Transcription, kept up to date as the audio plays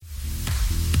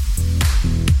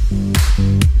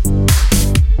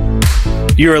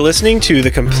You are listening to the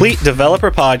Complete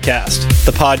Developer Podcast,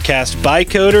 the podcast by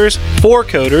coders for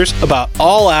coders about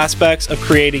all aspects of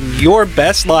creating your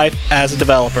best life as a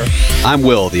developer. I'm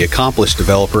Will, the accomplished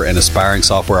developer and aspiring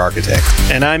software architect.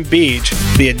 And I'm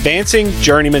Beej, the advancing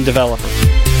journeyman developer.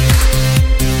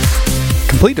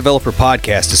 Complete Developer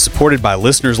Podcast is supported by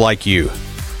listeners like you.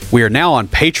 We are now on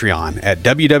Patreon at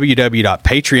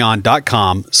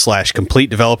www.patreon.com/Complete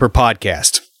Developer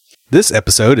Podcast. This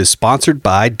episode is sponsored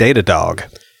by Datadog.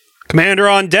 Commander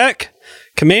on deck.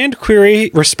 Command Query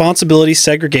Responsibility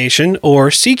Segregation, or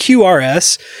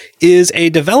CQRS, is a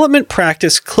development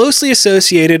practice closely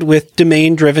associated with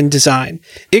domain-driven design.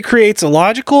 It creates a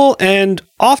logical and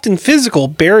often physical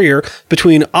barrier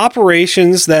between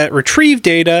operations that retrieve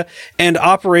data and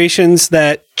operations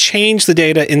that change the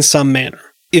data in some manner.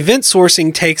 Event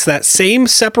sourcing takes that same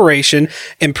separation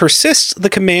and persists the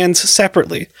commands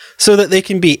separately so that they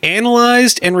can be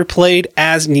analyzed and replayed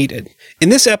as needed. In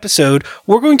this episode,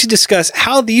 we're going to discuss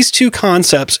how these two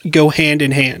concepts go hand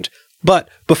in hand. But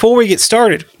before we get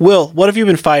started, Will, what have you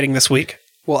been fighting this week?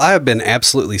 Well, I have been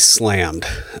absolutely slammed.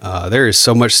 There is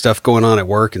so much stuff going on at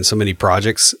work and so many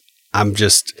projects. I'm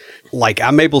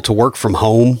able to work from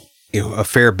home, a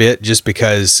fair bit just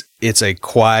because it's a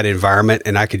quiet environment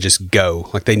and I could just go.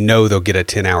 Like, they know they'll get a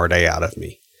 10-hour day out of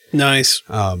me. Nice.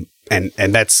 And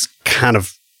that's kind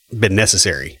of been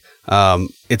necessary.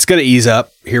 It's going to ease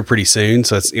up here pretty soon.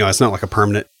 So it's not like a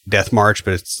permanent death march,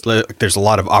 but there's a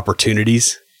lot of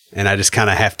opportunities and I just kind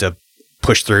of have to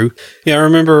push through. Yeah. I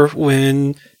remember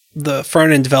when the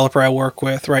front end developer I work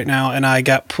with right now and I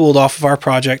got pulled off of our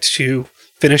project to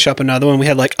finish up another one. We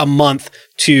had like a month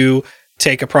to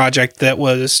take a project that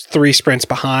was 3 sprints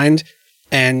behind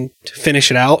and finish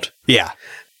it out. Yeah.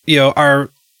 Our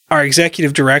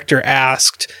executive director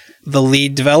asked the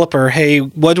lead developer, hey,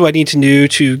 what do I need to do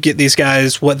to get these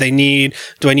guys what they need?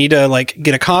 Do I need to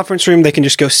get a conference room they can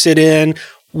just go sit in?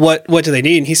 What do they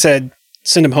need? And he said,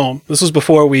 send them home. This was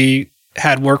before we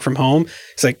had work from home.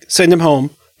 He's like, send them home.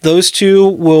 Those two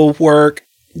will work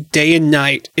day and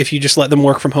night if you just let them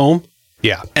work from home.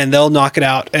 Yeah. And they'll knock it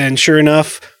out. And sure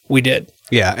enough, we did.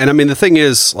 Yeah. And I mean, the thing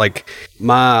is,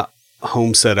 my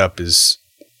home setup is,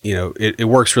 it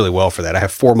works really well for that. I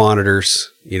have 4 monitors.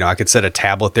 I could set a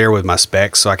tablet there with my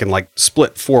specs, so I can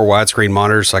split 4 widescreen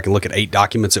monitors so I can look at 8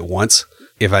 documents at once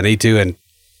if I need to, and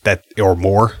that or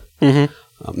more.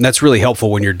 Mm-hmm. That's really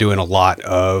helpful when you're doing a lot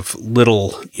of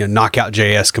little, knockout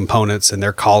JS components, and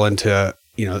they're calling to,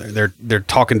 they're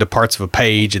talking to parts of a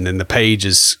page, and then the page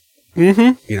is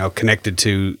connected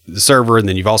to the server, and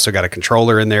then you've also got a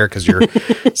controller in there because you're,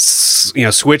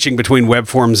 switching between web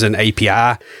forms and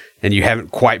API, and you haven't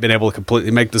quite been able to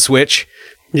completely make the switch.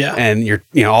 Yeah. And you're,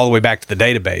 all the way back to the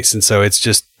database. And so it's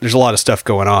just, there's a lot of stuff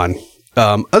going on.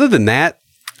 Other than that,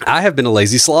 I have been a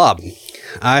lazy slob.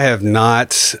 I have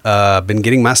not been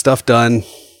getting my stuff done.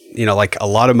 A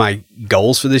lot of my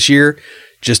goals for this year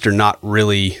just are not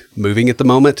really moving at the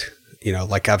moment.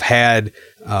 I've had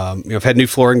new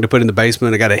flooring to put in the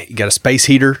basement. I got a space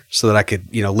heater so that I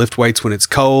could, lift weights when it's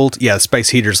cold. Yeah, the space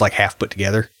heater's half put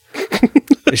together.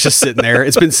 It's just sitting there.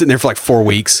 It's been sitting there for 4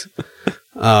 weeks.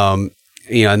 And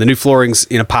the new flooring's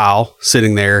in a pile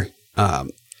sitting there. I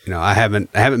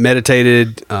haven't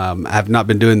meditated. I have not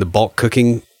been doing the bulk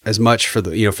cooking as much for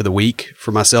the week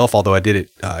for myself, although I did it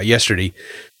yesterday.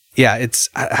 Yeah,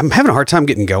 I'm having a hard time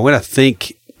getting going. I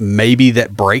think maybe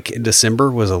that break in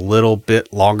December was a little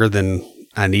bit longer than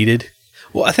I needed.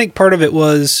 Well, I think part of it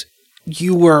was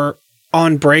you were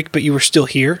on break, but you were still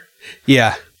here.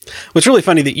 Yeah. It's really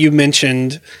funny that you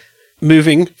mentioned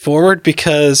moving forward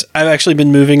because I've actually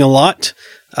been moving a lot,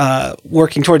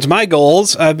 working towards my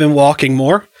goals. I've been walking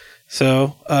more.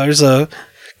 So there's a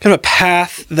kind of a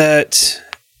path that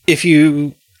if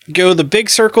you go the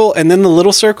big circle and then the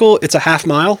little circle, it's a half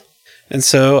mile. And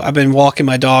so I've been walking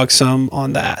my dog some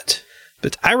on that.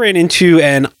 But I ran into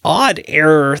an odd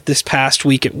error this past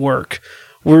week at work.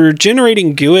 We're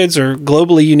generating GUIDs, or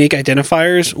globally unique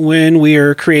identifiers, when we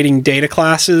are creating data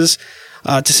classes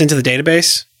to send to the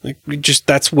database.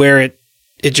 That's where it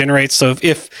generates. So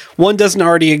if one doesn't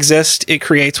already exist, it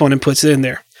creates one and puts it in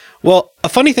there. Well, a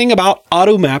funny thing about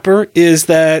AutoMapper is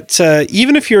that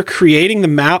even if you're creating the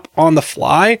map on the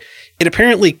fly, it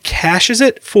apparently caches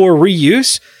it for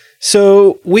reuse.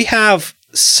 So we have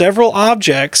several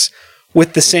objects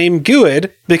with the same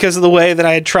GUID because of the way that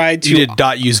I had tried to... You did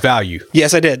 .useValue.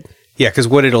 Yes, I did. Yeah, because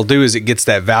what it'll do is it gets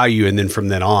that value, and then from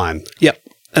then on... Yep.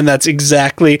 And that's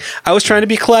exactly... I was trying to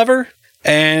be clever,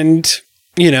 and,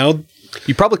 You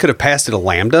probably could have passed it a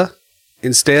Lambda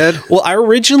instead. Well, I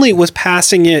originally was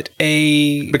passing it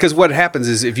a... Because what happens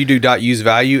is if you do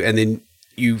 .useValue and then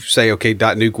you say, okay,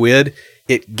 .nuke_with,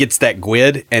 it gets that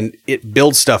GUID and it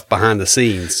builds stuff behind the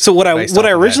scenes. So what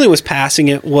I originally was passing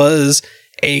it was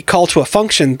a call to a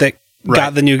function that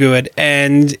got the new GUID,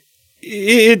 and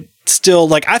it still,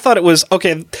 like, I thought it was,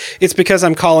 okay, it's because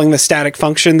I'm calling the static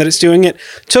function that it's doing it.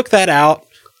 Took that out,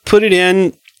 put it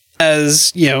in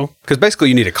as, because basically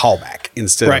you need a callback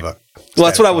instead of a well,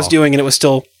 that's what I was doing, and it was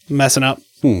still messing up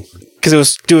because it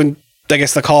was doing, I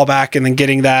guess, the callback and then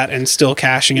getting that and still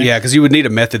caching it. Yeah, because you would need a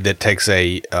method that takes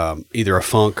a either a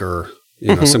func or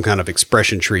some kind of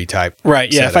expression tree type.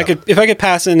 Right. Yeah. setup. If I could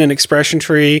pass in an expression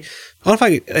tree, I don't know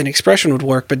if an expression would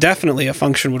work, but definitely a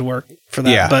function would work for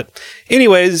that. Yeah. But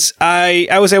anyways, I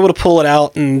was able to pull it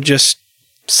out and just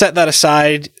set that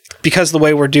aside because of the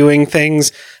way we're doing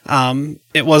things.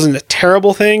 It wasn't a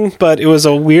terrible thing, but it was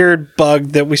a weird bug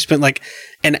that we spent like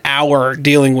an hour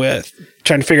dealing with,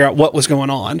 trying to figure out what was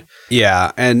going on.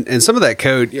 Yeah, and some of that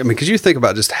code, I mean, because you think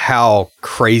about just how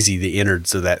crazy the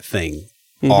innards of that thing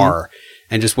are,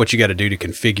 and just what you got to do to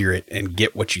configure it and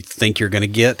get what you think you're going to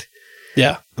get.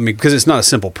 Yeah. I mean, because it's not a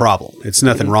simple problem. It's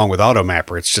nothing wrong with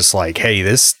AutoMapper. It's just like, hey,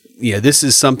 this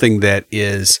is something that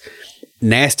is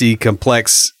nasty,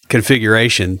 complex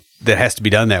configuration that has to be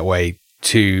done that way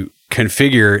to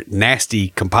configure nasty,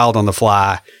 compiled on the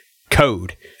fly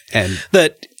code. And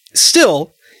that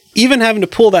still, even having to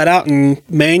pull that out and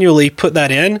manually put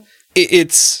that in,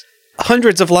 it's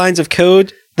hundreds of lines of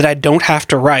code that I don't have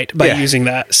to write by using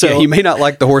that. So you may not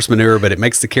like the horse manure, but it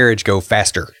makes the carriage go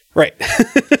faster. Right.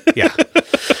 Yeah.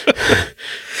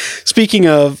 Speaking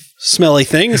of smelly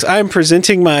things, I'm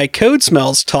presenting my Code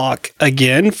Smells talk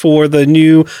again for the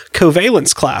new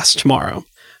Covalence class tomorrow.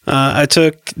 I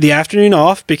took the afternoon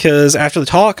off because after the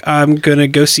talk, I'm going to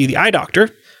go see the eye doctor.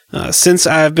 Since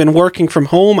I've been working from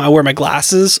home, I wear my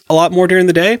glasses a lot more during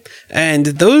the day, and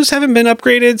those haven't been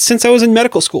upgraded since I was in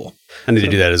medical school. I need to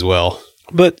do that as well.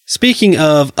 But speaking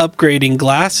of upgrading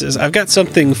glasses, I've got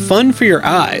something fun for your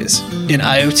eyes in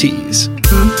IoTs.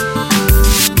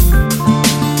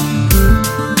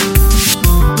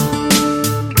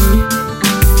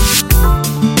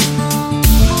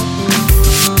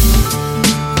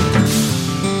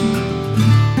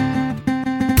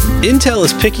 Intel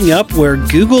is picking up where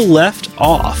Google left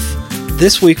off.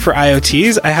 This week for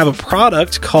IoTs, I have a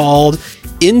product called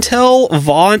Intel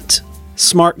Vaunt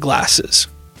Smart Glasses.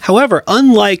 However,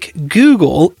 unlike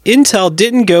Google, Intel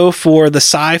didn't go for the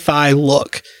sci-fi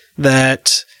look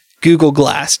that Google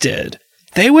Glass did.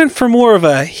 They went for more of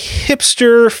a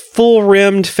hipster,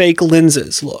 full-rimmed fake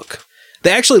lenses look.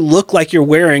 They actually look like you're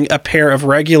wearing a pair of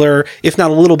regular, if not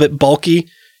a little bit bulky,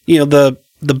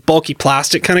 the bulky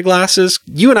plastic kind of glasses.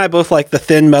 You and I both like the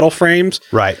thin metal frames.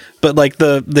 Right. But like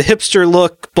the hipster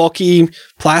look, bulky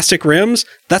plastic rims,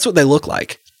 that's what they look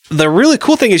like. The really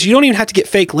cool thing is you don't even have to get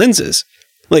fake lenses.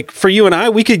 Like for you and I,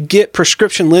 we could get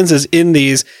prescription lenses in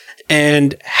these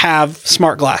and have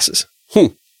smart glasses. Yeah,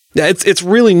 it's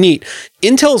really neat.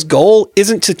 Intel's goal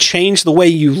isn't to change the way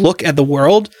you look at the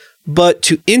world, but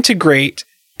to integrate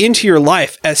into your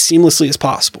life as seamlessly as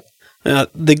possible.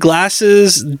 The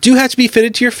glasses do have to be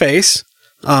fitted to your face.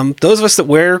 Those of us that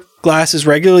wear glasses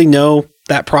regularly know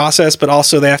that process, but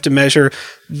also they have to measure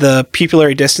the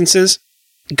pupillary distances.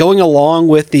 Going along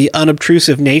with the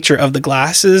unobtrusive nature of the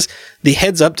glasses, the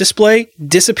heads-up display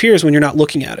disappears when you're not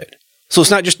looking at it. So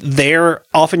it's not just there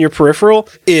off in your peripheral.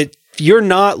 You're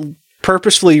not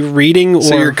purposefully reading or...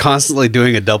 So you're constantly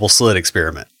doing a double slit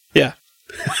experiment. Yeah.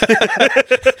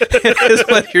 That's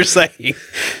what you're saying.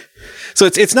 So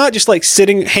it's not just like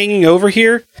hanging over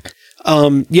here.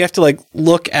 You have to like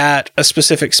look at a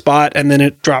specific spot and then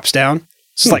it drops down.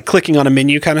 It's like clicking on a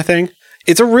menu kind of thing.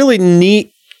 It's a really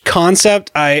neat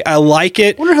concept. I like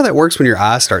it. I wonder how that works when your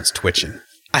eye starts twitching.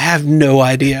 I have no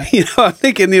idea. I'm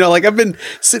thinking, like I've been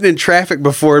sitting in traffic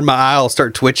before and my eye will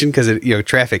start twitching because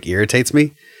traffic irritates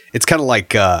me. It's kind of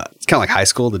like high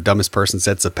school. The dumbest person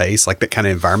sets the pace. Like that kind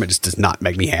of environment just does not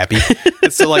make me happy.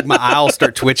 And so like my eye will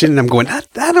start twitching and I'm going, I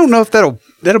don't know if that'll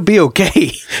be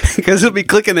okay because it'll be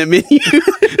clicking that menu.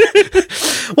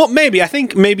 Well, maybe. I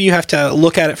think maybe you have to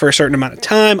look at it for a certain amount of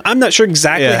time. I'm not sure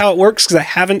exactly how it works because I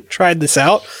haven't tried this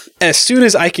out. As soon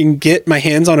as I can get my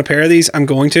hands on a pair of these, I'm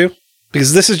going to,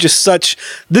 because this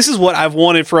is what I've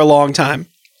wanted for a long time.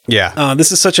 Yeah.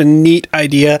 This is such a neat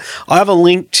idea. I'll have a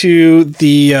link to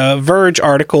the Verge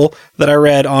article that I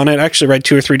read on it. I actually read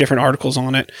 2 or 3 different articles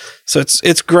on it. So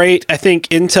it's great. I think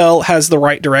Intel has the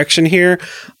right direction here.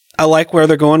 I like where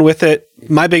they're going with it.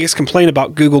 My biggest complaint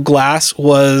about Google Glass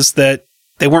was that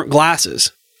they weren't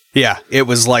glasses. Yeah. It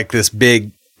was like this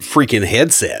big freaking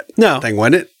headset. No. Thing,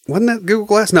 wasn't it? Wasn't that Google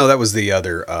Glass? No, that was the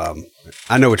other.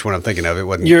 I know which one I'm thinking of. It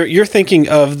wasn't. You're thinking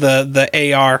of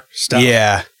the AR stuff.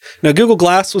 Yeah. Now, Google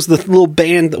Glass was the little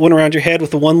band that went around your head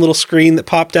with the one little screen that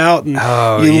popped out, and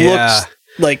you looked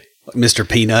like Mr.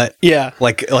 Peanut. Yeah,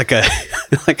 like a like a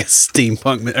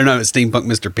steampunk, or not a steampunk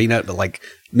Mr. Peanut, but like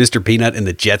Mr. Peanut and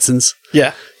the Jetsons.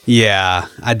 Yeah,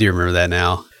 I do remember that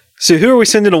now. So, who are we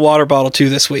sending a water bottle to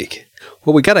this week?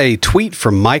 Well, we got a tweet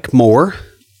from Mike Moore.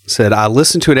 Said, I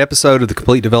listened to an episode of the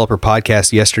Complete Developer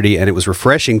podcast yesterday, and it was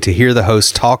refreshing to hear the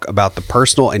host talk about the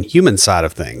personal and human side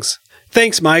of things.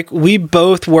 Thanks, Mike. We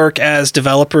both work as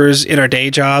developers in our day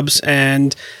jobs,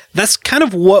 and that's kind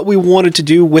of what we wanted to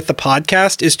do with the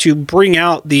podcast, is to bring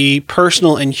out the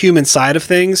personal and human side of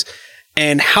things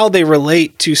and how they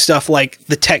relate to stuff like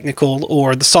the technical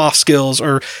or the soft skills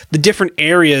or the different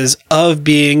areas of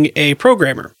being a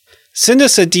programmer. Send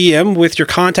us a DM with your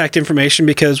contact information,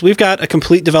 because we've got a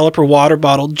Complete Developer water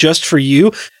bottle just for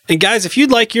you. And guys, if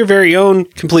you'd like your very own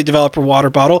Complete Developer water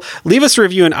bottle, leave us a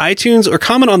review on iTunes or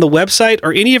comment on the website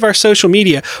or any of our social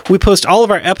media. We post all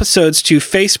of our episodes to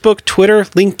Facebook, Twitter,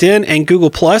 LinkedIn, and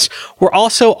Google+. We're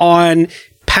also on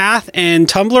Path and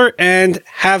Tumblr, and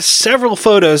have several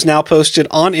photos now posted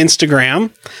on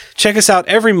Instagram. Check us out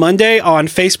every Monday on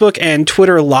Facebook and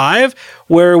Twitter Live,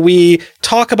 where we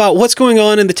talk about what's going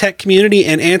on in the tech community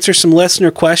and answer some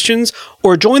listener questions,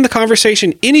 or join the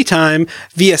conversation anytime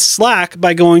via Slack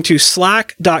by going to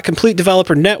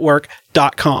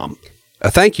slack.completedevelopernetwork.com. A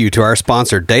thank you to our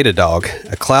sponsor,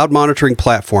 Datadog, a cloud monitoring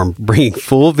platform bringing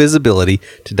full visibility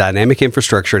to dynamic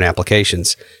infrastructure and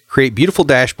applications. Create beautiful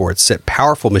dashboards, set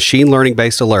powerful machine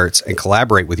learning-based alerts, and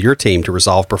collaborate with your team to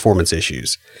resolve performance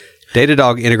issues.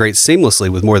 Datadog integrates seamlessly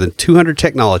with more than 200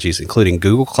 technologies, including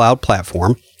Google Cloud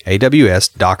Platform,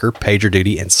 AWS, Docker,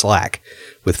 PagerDuty, and Slack.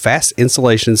 With fast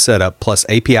installation setup, plus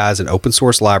APIs and open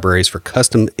source libraries for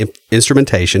custom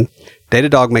instrumentation,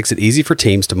 Datadog makes it easy for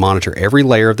teams to monitor every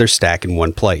layer of their stack in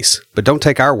one place. But don't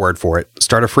take our word for it.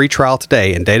 Start a free trial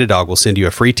today, and Datadog will send you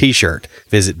a free t-shirt.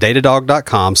 Visit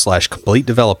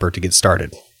datadog.com/complete-developer to get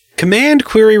started. Command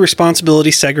Query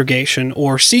Responsibility Segregation,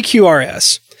 or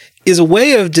CQRS, is a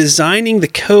way of designing the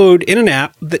code in an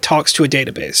app that talks to a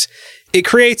database. It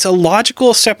creates a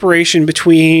logical separation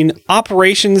between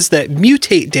operations that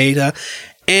mutate data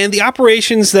and the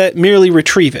operations that merely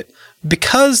retrieve it.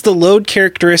 Because the load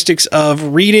characteristics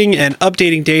of reading and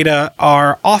updating data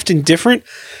are often different,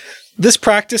 this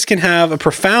practice can have a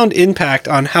profound impact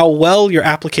on how well your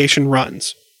application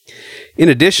runs. In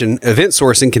addition, event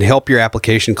sourcing can help your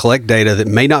application collect data that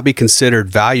may not be considered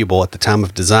valuable at the time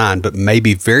of design, but may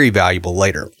be very valuable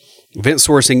later. Event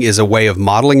sourcing is a way of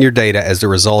modeling your data as the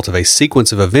result of a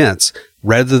sequence of events,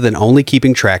 rather than only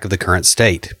keeping track of the current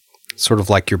state. Sort of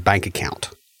like your bank account.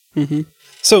 Mm-hmm.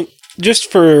 So,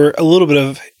 just for a little bit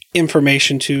of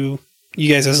information to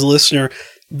you guys as a listener,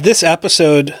 this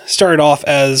episode started off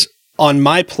as on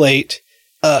my plate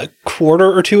a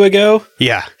quarter or two ago.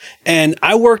 Yeah. And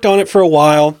I worked on it for a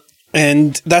while,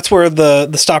 and that's where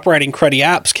the Stop Writing Cruddy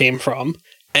Apps came from.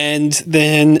 And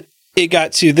then it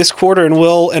got to this quarter, and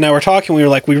Will and I were talking. We were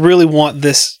like, we really want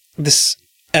this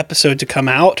episode to come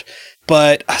out.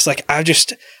 But I was like,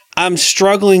 I'm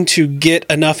struggling to get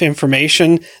enough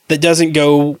information that doesn't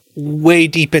go way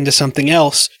deep into something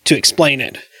else to explain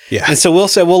it. Yeah. And so Will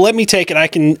said, well, let me take it. I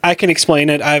can explain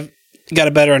it. I've got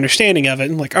a better understanding of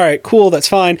it. I'm like, all right, cool. That's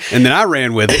fine. And then I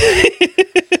ran with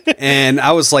it. And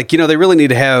I was like, they really need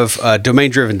to have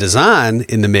domain-driven design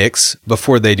in the mix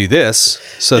before they do this,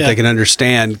 so that they can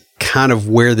understand kind of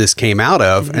where this came out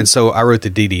of. Mm-hmm. And so I wrote the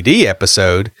DDD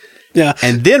episode. Yeah.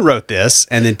 And then wrote this,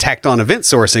 and then tacked on event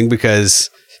sourcing because...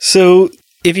 So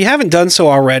if you haven't done so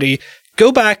already,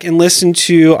 go back and listen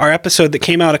to our episode that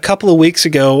came out a couple of weeks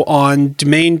ago on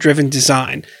domain-driven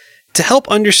design to help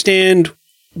understand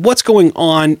what's going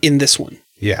on in this one.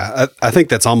 Yeah, I think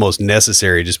that's almost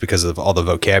necessary just because of all the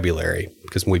vocabulary.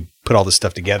 Because when we put all this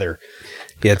stuff together,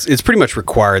 it's pretty much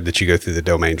required that you go through the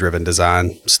domain-driven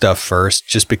design stuff first,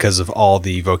 just because of all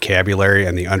the vocabulary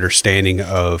and the understanding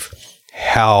of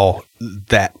how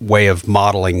that way of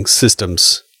modeling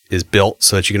systems is built,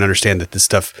 so that you can understand that this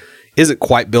stuff isn't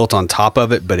quite built on top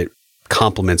of it, but it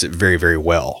complements it very, very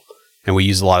well. And we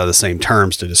use a lot of the same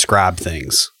terms to describe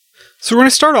things. So we're going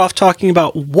to start off talking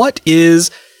about what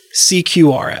is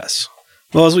CQRS.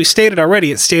 Well, as we stated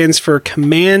already, it stands for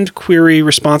Command Query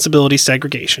Responsibility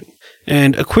Segregation.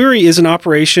 And a query is an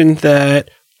operation that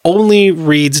only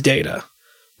reads data,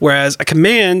 whereas a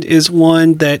command is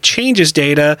one that changes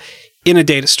data in a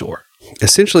data store.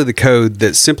 Essentially, the code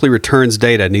that simply returns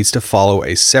data needs to follow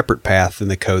a separate path than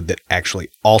the code that actually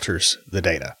alters the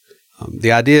data.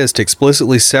 The idea is to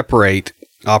explicitly separate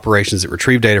operations that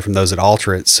retrieve data from those that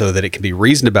alter it so that it can be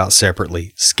reasoned about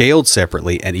separately, scaled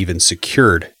separately, and even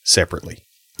secured separately.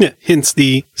 Yeah, hence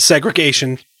the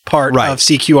segregation part Right. of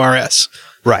CQRS.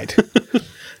 Right.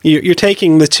 You're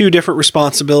taking the two different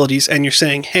responsibilities and you're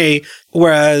saying, hey,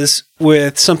 whereas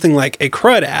with something like a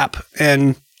CRUD app,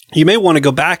 and you may want to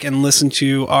go back and listen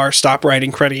to our Stop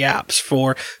Writing Cruddy apps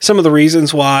for some of the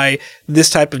reasons why this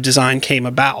type of design came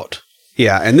about.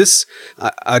 Yeah, and this,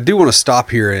 I do want to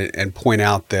stop here and point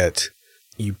out that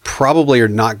you probably are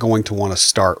not going to want to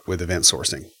start with event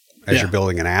sourcing as Yeah. you're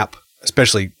building an app,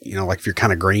 especially, like if you're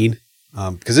kind of green,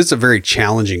 because it's a very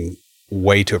challenging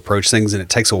way to approach things and it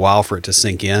takes a while for it to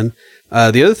sink in.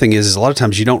 The other thing is a lot of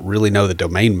times you don't really know the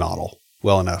domain model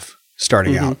well enough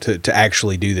starting out to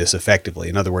actually do this effectively.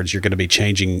 In other words, you're going to be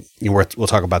changing, we'll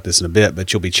talk about this in a bit,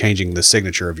 but you'll be changing the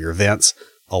signature of your events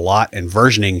a lot, and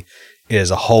versioning is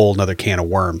a whole nother can of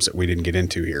worms that we didn't get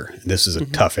into here. This is a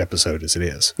tough episode as it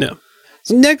is. No.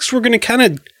 So next, we're going to kind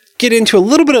of get into a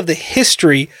little bit of the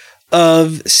history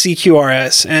of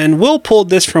CQRS, and Will pulled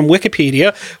this from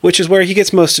Wikipedia, which is where he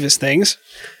gets most of his things.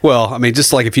 Well, I mean,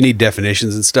 just like if you need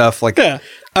definitions and stuff, like Yeah,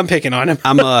 I'm picking on him.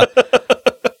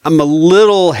 I'm a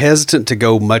little hesitant to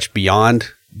go much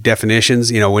beyond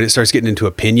definitions. When it starts getting into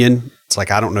opinion, it's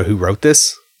like, I don't know who wrote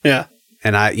this. Yeah.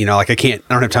 And I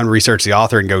don't have time to research the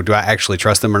author and go, do I actually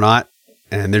trust them or not?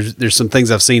 And there's some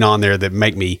things I've seen on there that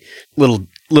make me a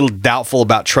little doubtful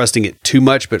about trusting it too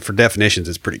much, but for definitions,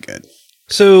 it's pretty good.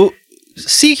 So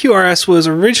CQRS was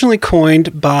originally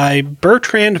coined by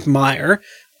Bertrand Meyer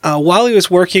while he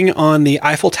was working on the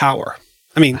Eiffel Tower.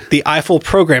 I mean, the Eiffel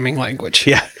programming language.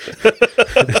 Yeah.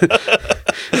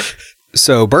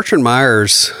 So Bertrand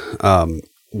Meyer's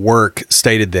work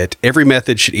stated that every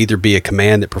method should either be a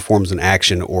command that performs an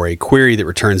action or a query that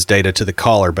returns data to the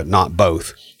caller, but not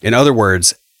both. In other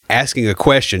words, asking a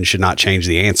question should not change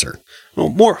the answer. Well,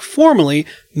 more formally,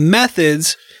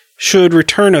 methods should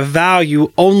return a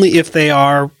value only if they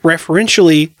are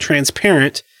referentially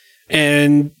transparent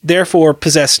and therefore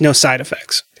possess no side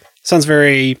effects. Sounds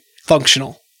very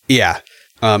functional. Yeah.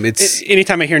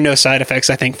 Anytime I hear no side effects,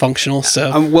 I think functional.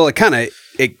 So Well, it kind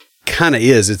of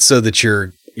is. It's so that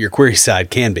your query side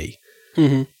can be.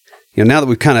 Mm-hmm. Now that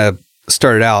we've kind of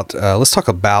started out, let's talk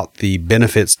about the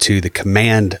benefits to the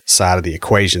command side of the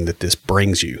equation that this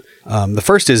brings you. The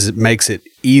first is it makes it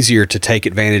easier to take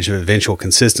advantage of eventual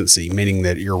consistency, meaning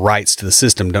that your writes to the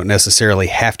system don't necessarily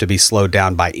have to be slowed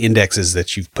down by indexes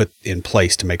that you've put in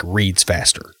place to make reads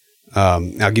faster.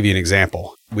 I'll give you an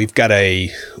example. We've got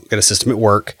a system at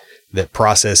work that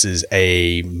processes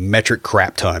a metric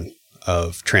crap ton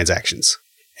of transactions.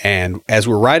 And as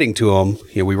we're writing to them,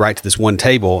 we write to this one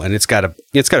table, and it's got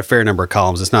a fair number of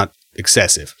columns. It's not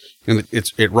excessive, and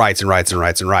it writes and writes and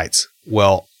writes and writes.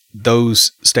 Well,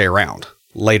 those stay around.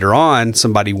 Later on,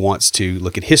 somebody wants to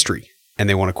look at history, and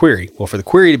they want to query. Well, for the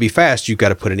query to be fast, you've got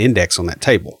to put an index on that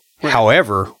table. Right.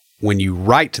 However, when you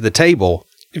write to the table,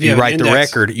 if you write the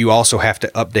record, you also have to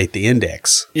update the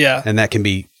index. Yeah, and that can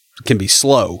be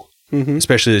slow. Mm-hmm.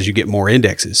 Especially as you get more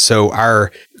indexes. So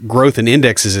our growth in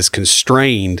indexes is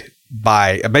constrained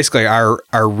by, basically our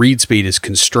read speed is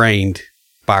constrained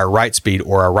by our write speed,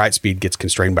 or our write speed gets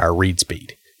constrained by our read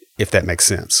speed, if that makes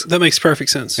sense. That makes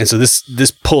perfect sense. And so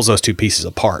this pulls those two pieces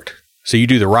apart. So you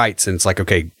do the writes and it's like,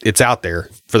 okay, it's out there.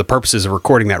 For the purposes of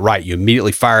recording that write, you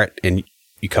immediately fire it and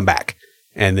you come back.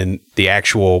 And then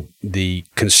the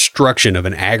construction of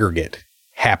an aggregate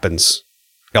happens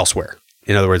elsewhere.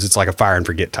 In other words, it's like a fire and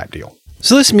forget type deal.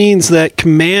 So this means that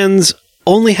commands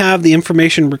only have the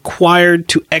information required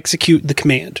to execute the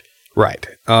command. Right.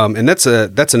 And that's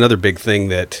another big thing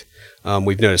that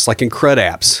we've noticed, like in CRUD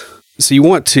apps. So you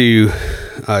want to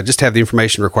just have the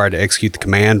information required to execute the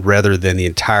command rather than the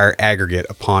entire aggregate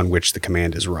upon which the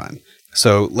command is run.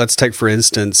 So let's take, for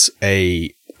instance,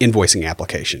 a invoicing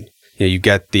application. You've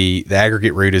got the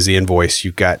aggregate root as the invoice.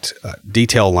 You've got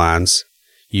detail lines.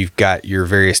 You've got your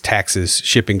various taxes,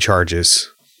 shipping charges,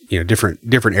 different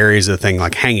areas of the thing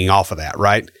like hanging off of that,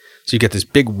 right? So you get this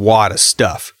big wad of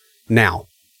stuff. Now,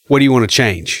 what do you want to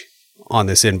change on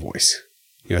this invoice?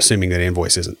 Assuming that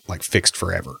invoice isn't like fixed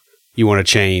forever. You want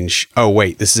to change, oh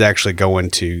wait, this is actually going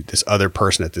to this other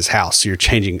person at this house. So you're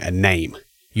changing a name.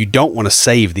 You don't want to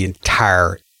save the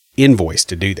entire invoice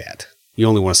to do that. You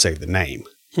only want to save the name.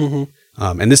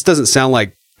 Mm-hmm. And this doesn't sound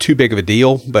like too big of a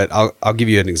deal, but I'll give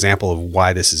you an example of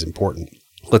why this is important.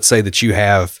 Let's say that you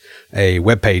have a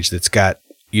web page that's got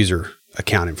user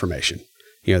account information,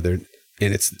 and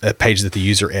it's a page that the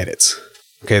user edits.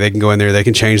 Okay, they can go in there, they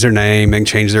can change their name, they can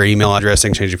change their email address, they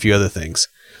can change a few other things.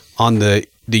 On the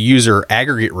user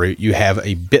aggregate root, you have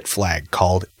a bit flag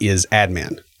called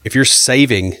isAdmin. If you're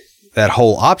saving that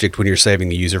whole object when you're saving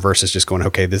the user versus just going,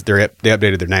 okay, they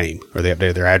updated their name or they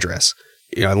updated their address,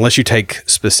 unless you take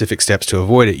specific steps to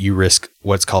avoid it, you risk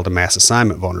what's called a mass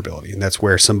assignment vulnerability. And that's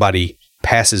where somebody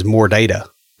passes more data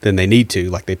than they need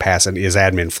to, like they pass an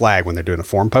isAdmin flag when they're doing a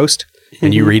form post,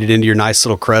 and you read it into your nice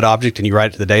little CRUD object and you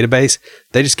write it to the database.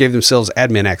 They just gave themselves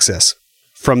admin access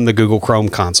from the Google Chrome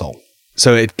console.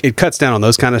 So it cuts down on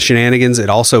those kind of shenanigans. It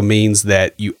also means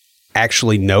that you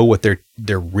actually know what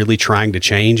they're really trying to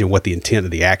change and what the intent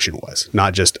of the action was,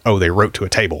 not just, they wrote to a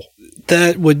table.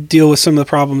 That would deal with some of the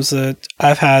problems that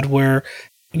I've had where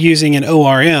using an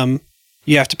ORM,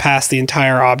 you have to pass the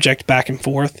entire object back and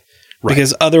forth. Right.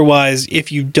 Because otherwise,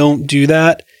 if you don't do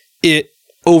that, it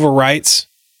overwrites.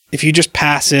 If you just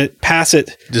pass it.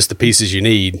 Just the pieces you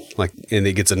need, and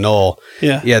it gets a null.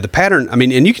 Yeah. Yeah, the pattern,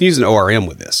 and you can use an ORM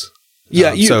with this.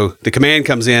 Yeah. So the command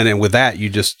comes in, and with that,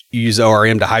 you use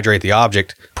ORM to hydrate the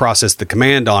object, process the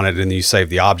command on it, and then you save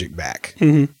the object back.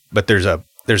 Mm-hmm. But there's a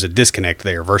disconnect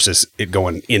there versus it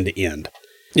going end to end.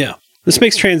 Yeah. This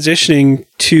makes transitioning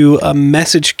to a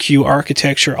message queue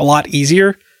architecture a lot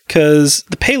easier because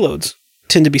the payloads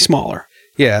tend to be smaller.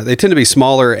 Yeah, they tend to be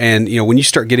smaller. And, when you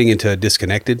start getting into a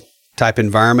disconnected type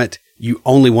environment, you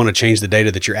only want to change the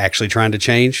data that you're actually trying to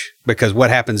change, because what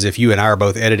happens if you and I are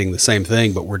both editing the same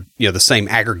thing, but we're, the same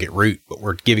aggregate root, but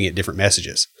we're giving it different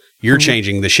messages. You're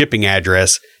changing the shipping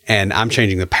address and I'm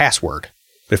changing the password.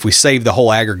 But if we save the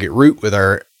whole aggregate root with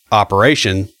our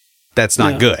operation, that's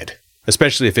not good,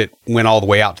 especially if it went all the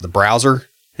way out to the browser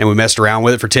and we messed around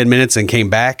with it for 10 minutes and came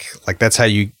back. That's how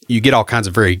you get all kinds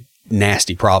of very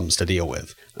nasty problems to deal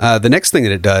with. The next thing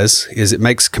that it does is it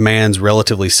makes commands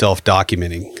relatively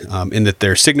self-documenting in that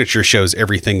their signature shows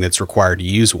everything that's required to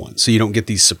use one. So you don't get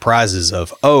these surprises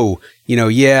of,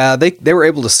 they were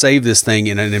able to save this thing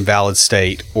in an invalid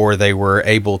state, or they were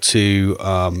able to,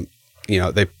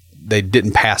 they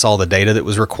didn't pass all the data that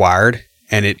was required,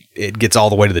 and it gets all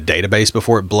the way to the database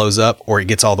before it blows up, or it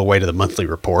gets all the way to the monthly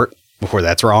report before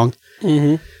that's wrong.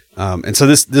 Mm-hmm. And so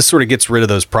this sort of gets rid of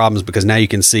those problems, because now you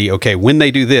can see, okay, when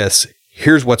they do this,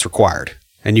 here's what's required.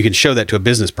 And you can show that to a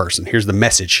business person. Here's the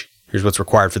message. Here's what's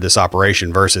required for this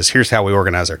operation versus here's how we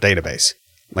organize our database.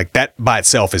 That by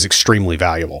itself is extremely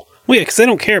valuable. Well, yeah, because they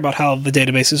don't care about how the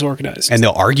database is organized. And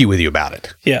they'll argue with you about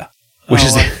it. Yeah. Which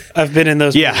is, I've been in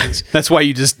those meetings. That's why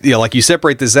you just, you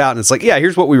separate this out and it's like,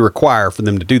 here's what we require for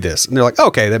them to do this. And they're like,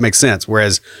 okay, that makes sense.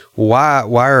 Whereas why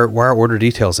are order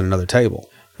details in another table?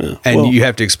 And you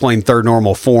have to explain third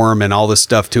normal form and all this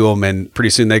stuff to them, and pretty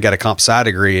soon they got a comp sci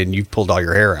degree and you've pulled all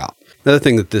your hair out. Another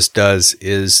thing that this does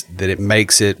is that it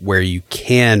makes it where you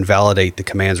can validate the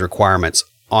command's requirements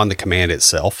on the command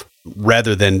itself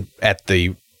rather than at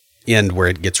the end where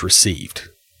it gets received.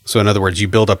 So in other words, you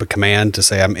build up a command to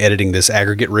say, I'm editing this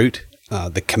aggregate root.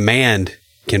 The command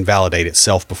can validate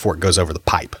itself before it goes over the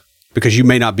pipe, because you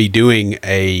may not be doing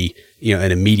an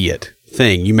immediate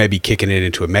thing. You may be kicking it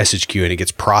into a message queue and it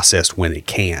gets processed when it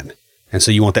can. And so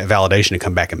you want that validation to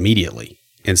come back immediately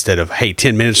instead of, hey,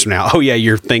 10 minutes from now,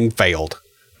 your thing failed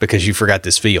because you forgot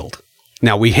this field.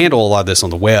 Now, we handle a lot of this on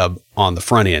the web on the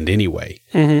front end anyway.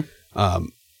 Mm-hmm.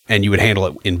 And you would handle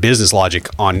it in business logic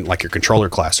on your controller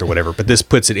class or whatever. But this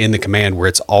puts it in the command where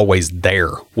it's always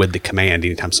there with the command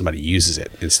anytime somebody uses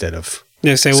it instead of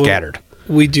scattered.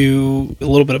 We do a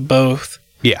little bit of both.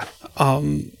 Yeah.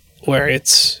 Where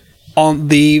it's on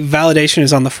the validation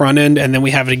is on the front end, and then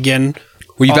we have it again.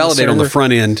 Well, you validate on the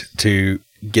front end to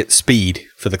get speed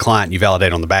for the client. You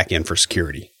validate on the back end for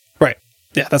security. Right.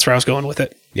 Yeah, that's where I was going with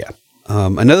it. Yeah.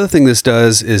 Another thing this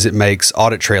does is it makes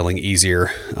audit trailing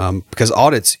easier, because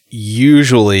audits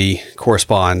usually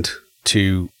correspond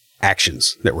to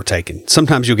actions that were taken.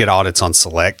 Sometimes you'll get audits on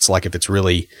selects, like if it's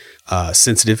really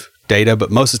sensitive data,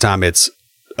 but most of the time it's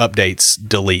updates,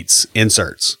 deletes,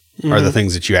 inserts are the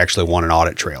things that you actually want an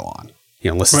audit trail on.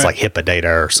 Unless it's like HIPAA data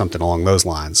or something along those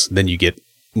lines, then you get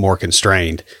more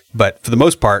constrained. But for the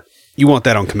most part, you want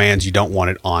that on commands. You don't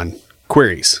want it on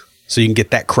queries. So you can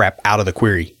get that crap out of the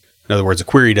query. In other words, a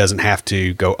query doesn't have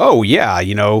to go,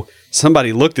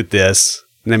 somebody looked at this.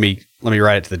 Let me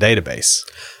write it to the database.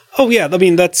 Oh yeah. I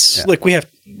mean, that's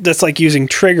that's like using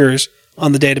triggers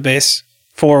on the database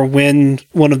for when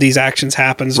one of these actions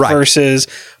happens versus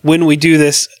when we do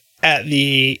this at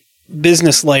the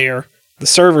business layer, the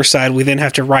server side, we then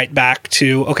have to write back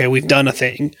to, okay, we've done a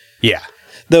thing. Yeah.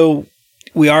 Though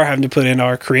we are having to put in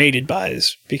our created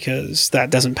bys because that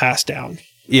doesn't pass down.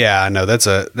 Yeah, I know. That's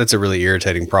a really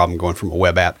irritating problem going from a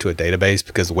web app to a database,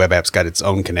 because the web app's got its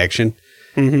own connection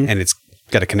and it's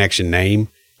got a connection name.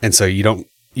 And so you don't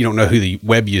you don't know who the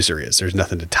web user is. There's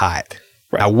nothing to tie it.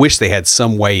 Right. I wish they had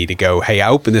some way to go, hey, I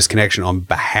opened this connection on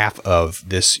behalf of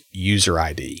this user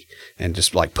ID and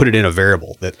just like put it in a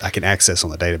variable that I can access on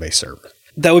the database server.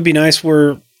 That would be nice.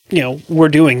 We're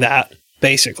doing that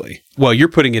basically. Well, you're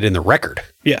putting it in the record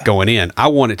going in. I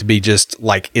want it to be just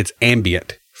like it's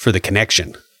ambient for the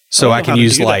connection. So I can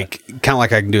use like, kind of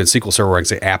like I can do in SQL Server where I can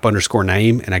say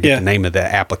app_name and I get the name of the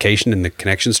application in the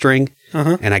connection string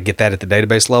and I get that at the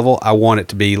database level. I want it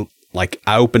to be like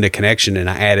I opened a connection and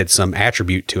I added some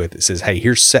attribute to it that says, hey,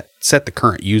 here's set the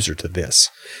current user to this.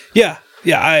 Yeah.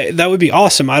 Yeah. That would be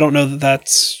awesome. I don't know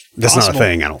that's not a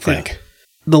thing, I don't think. Yeah.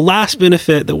 The last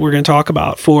benefit that we're going to talk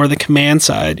about for the command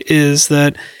side is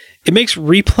that it makes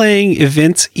replaying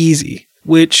events easy,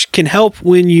 which can help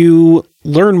when you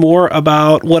learn more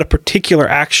about what a particular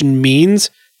action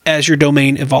means as your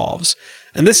domain evolves.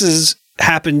 And this has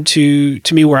happened to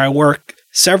me where I work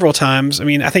several times. I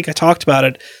mean, I think I talked about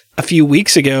it a few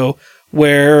weeks ago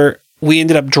where we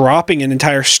ended up dropping an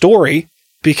entire story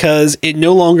because it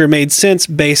no longer made sense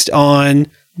based on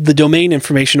the domain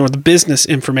information or the business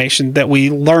information that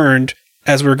we learned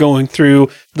as we're going through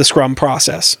the Scrum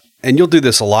process. And you'll do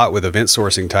this a lot with event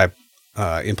sourcing type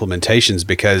implementations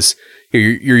because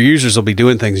your users will be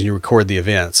doing things and you record the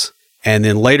events. And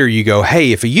then later you go,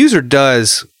 hey, if a user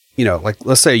does, like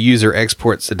let's say a user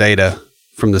exports the data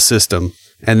from the system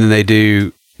and then they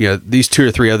do, these 2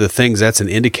 or 3 other things, that's an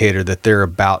indicator that they're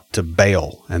about to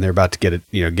bail and they're about to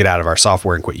get out of our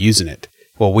software and quit using it.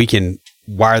 Well, we can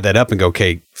wire that up and go,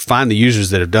 okay, find the users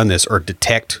that have done this or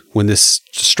detect when this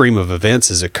stream of events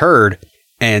has occurred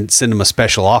and send them a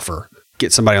special offer.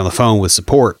 Get somebody on the phone with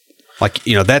support. Like,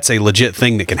 that's a legit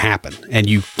thing that can happen. And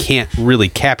you can't really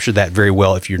capture that very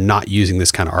well if you're not using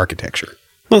this kind of architecture.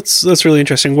 That's really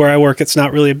interesting. Where I work, it's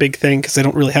not really a big thing because they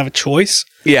don't really have a choice.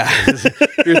 Yeah,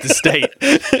 you're at the state.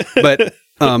 But,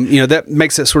 that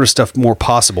makes that sort of stuff more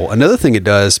possible. Another thing it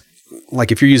does,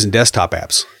 like if you're using desktop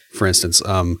apps, for instance,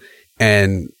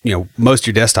 and, most of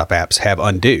your desktop apps have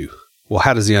undo. Well,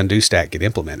 how does the undo stack get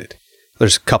implemented?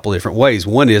 There's a couple of different ways.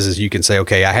 One is you can say,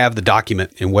 okay, I have the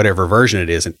document in whatever version it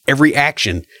is, and every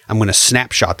action, I'm going to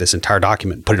snapshot this entire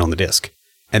document and put it on the disk.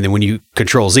 And then when you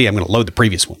Control Z, I'm going to load the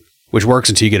previous one, which works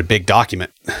until you get a big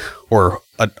document or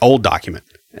an old document.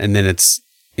 And then it's,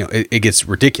 it gets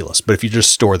ridiculous. But if you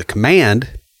just store the command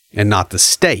and not the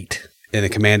state, and the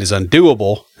command is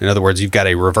undoable, in other words, you've got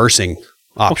a reversing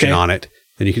option on it,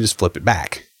 then you can just flip it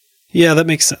back. Yeah, that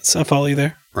makes sense. I follow you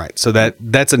there. Right. So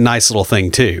that's a nice little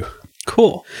thing too.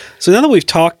 Cool. So now that we've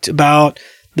talked about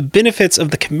the benefits of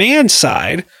the command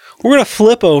side, we're going to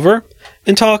flip over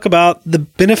and talk about the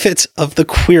benefits of the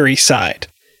query side.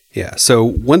 Yeah. So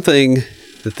one thing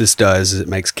that this does is it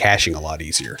makes caching a lot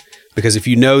easier. Because if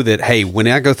you know that, hey, when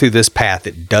I go through this path,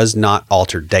 it does not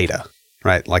alter data,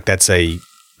 right? Like that's a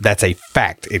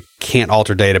fact. It can't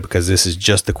alter data because this is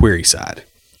just the query side.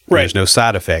 Right. There's no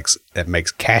side effects. That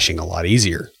makes caching a lot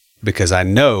easier because I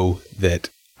know that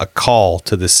a call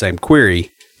to this same query,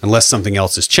 unless something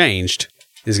else has changed,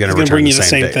 is going to return bring you the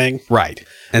same thing. Right.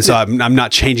 And so I'm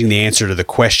not changing the answer to the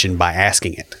question by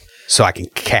asking it. So I can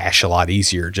cache a lot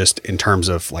easier just in terms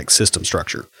of like system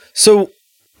structure. So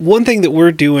one thing that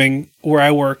we're doing where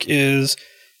I work is,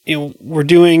 we're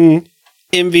doing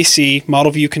MVC,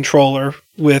 Model View Controller,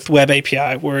 with Web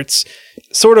API, where it's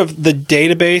sort of the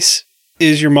database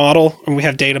is your model, and we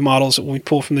have data models that we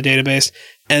pull from the database.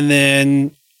 And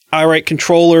then I write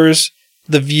controllers.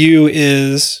 The view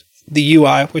is the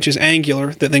UI, which is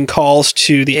Angular, that then calls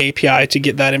to the API to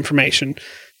get that information.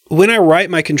 When I write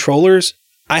my controllers,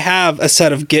 I have a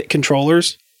set of get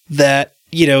controllers that,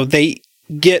 they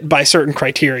get by certain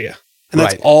criteria. And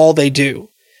that's all they do.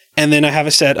 And then I have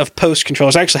a set of post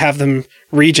controllers. I actually have them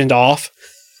regioned off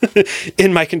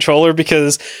in my controller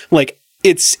because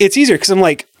it's easier because I'm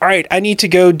like, all right, I need to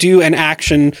go do an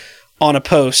action on a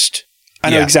post. I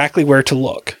know exactly where to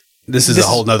look. This is a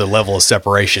whole nother level of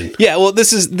separation. Yeah, well,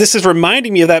 this is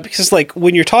reminding me of that because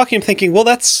when you're talking, I'm thinking, well,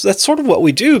 that's sort of what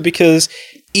we do because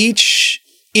each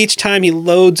time he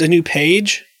loads a new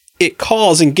page, it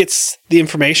calls and gets the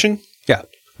information. Yeah.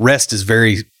 REST is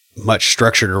very much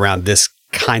structured around this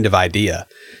kind of idea.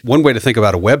 One way to think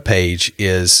about a web page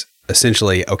is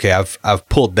essentially, okay, I've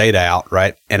pulled data out,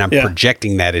 right? And I'm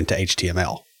projecting that into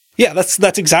HTML. Yeah, that's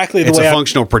exactly the way. It's a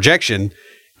functional projection,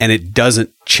 and it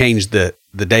doesn't change the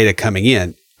data coming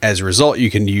in. As a result, you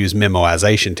can use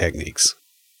memoization techniques,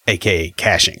 aka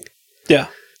caching. Yeah.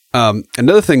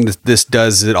 Another thing that this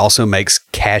does is it also makes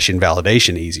cache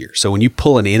invalidation easier. So when you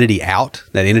pull an entity out,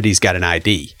 that entity's got an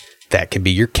ID. That can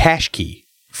be your cache key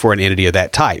for an entity of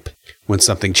that type. When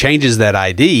something changes that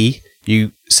ID,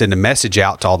 You send a message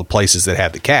out to all the places that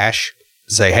have the cache,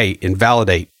 say, hey,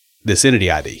 invalidate this entity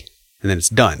ID, and then it's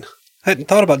done. I hadn't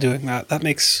thought about doing that. That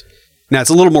makes... Now, it's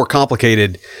a little more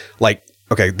complicated. Like,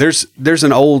 okay, there's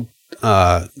an old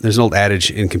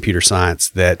adage in computer science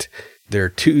that there are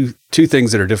two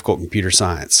things that are difficult in computer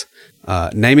science.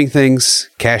 Naming things,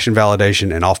 cache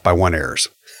invalidation, and off by one errors.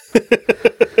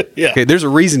 Yeah. Okay, there's a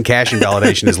reason cache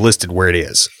invalidation is listed where it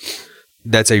is.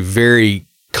 That's a very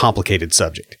complicated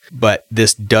subject, but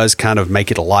this does kind of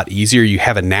make it a lot easier. You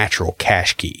have a natural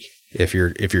cache key if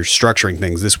you're structuring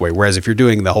things this way. Whereas if you're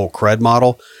doing the whole CRUD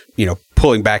model,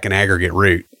 pulling back an aggregate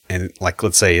root, and like,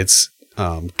 let's say it's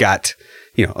got,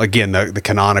 again, the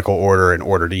canonical order and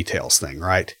order details thing,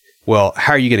 right? Well,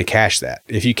 how are you going to cache that?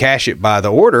 If you cache it by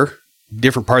the order,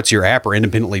 different parts of your app are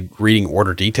independently reading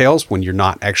order details when you're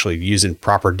not actually using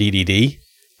proper DDD.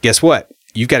 Guess what?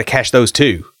 You've got to cache those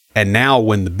too. And now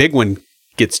when the big one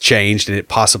gets changed and it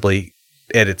possibly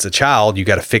edits a child, you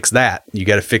got to fix that. You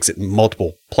got to fix it in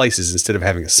multiple places instead of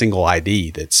having a single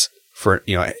ID that's for,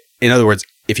 in other words,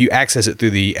 if you access it through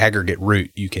the aggregate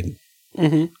root, you can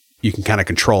kind of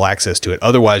control access to it.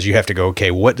 Otherwise, you have to go,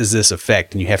 okay, what does this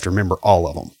affect? And you have to remember all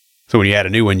of them. So when you add a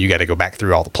new one, you got to go back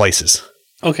through all the places.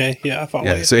 Okay, yeah, I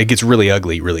follow you. So it gets really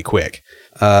ugly really quick.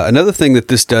 Another thing that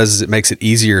this does is it makes it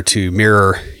easier to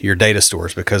mirror your data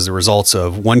stores because the results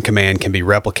of one command can be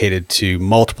replicated to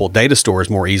multiple data stores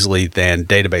more easily than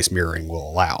database mirroring will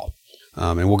allow.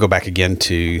 And we'll go back again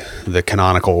to the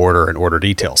canonical order and order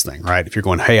details thing, right? If you're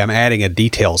going, hey, I'm adding a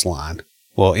details line.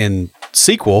 Well, in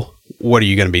SQL, what are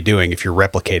you going to be doing if you're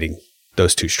replicating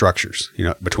those two structures,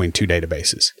 between two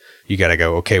databases? You got to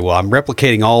go, okay, well, I'm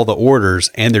replicating all the orders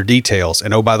and their details.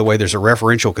 And oh, by the way, there's a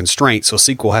referential constraint. So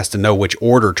SQL has to know which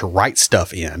order to write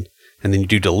stuff in. And then you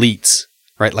do deletes,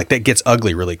 right? Like that gets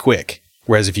ugly really quick.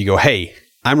 Whereas if you go, hey,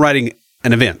 I'm writing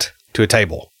an event to a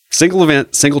table, single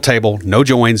event, single table, no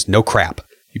joins, no crap.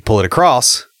 You pull it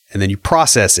across and then you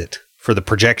process it for the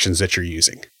projections that you're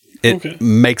using. It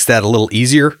makes that a little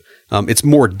easier. It's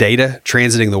more data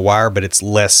transiting the wire, but it's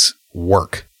less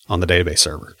work on the database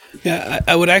server. Yeah,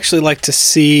 I would actually like to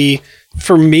see,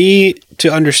 for me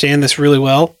to understand this really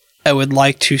well, I would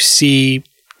like to see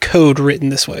code written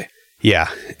this way. Yeah,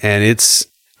 and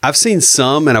I've seen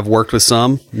some and I've worked with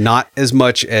some, not as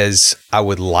much as I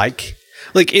would like.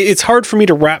 Like, it's hard for me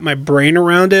to wrap my brain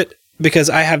around it because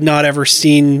I have not ever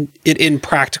seen it in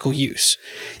practical use.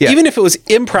 Yeah. Even if it was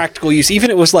impractical use, even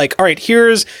if it was like, all right,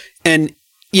 here's an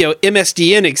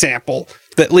MSDN example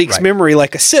that leaks memory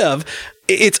like a sieve,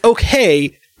 it's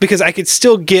okay because I could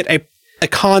still get a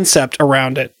concept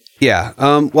around it. Yeah.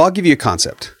 Well, I'll give you a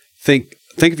concept. Think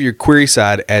of your query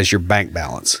side as your bank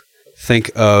balance.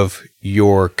 Think of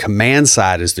your command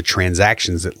side as the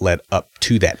transactions that led up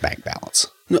to that bank balance.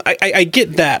 I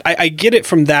get that. I get it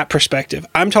from that perspective.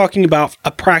 I'm talking about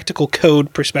a practical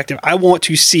code perspective. I want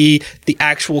to see the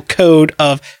actual code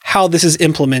of how this is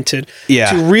implemented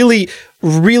to really,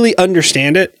 really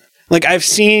understand it. Like, I've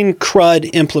seen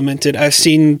CRUD implemented. I've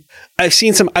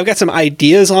got some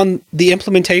ideas on the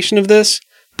implementation of this,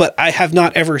 but I have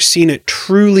not ever seen it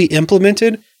truly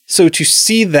implemented. So to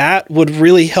see that would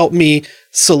really help me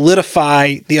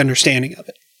solidify the understanding of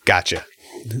it. Gotcha.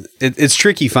 It's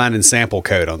tricky finding sample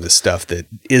code on this stuff that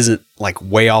isn't like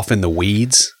way off in the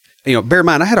weeds. Bear in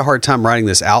mind, I had a hard time writing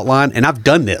this outline, and I've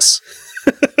done this.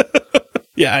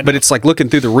 Yeah, but it's like looking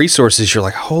through the resources, you're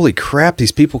like, holy crap,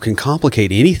 these people can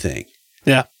complicate anything.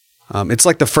 Yeah. It's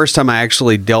like the first time I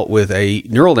actually dealt with a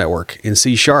neural network in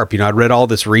C#. I'd read all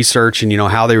this research and,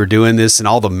 how they were doing this and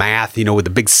all the math, with the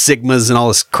big sigmas and all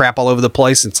this crap all over the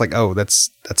place. It's like, oh,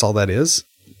 that's all that is.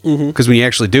 Because when you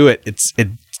actually do it, it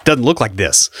doesn't look like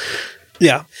this.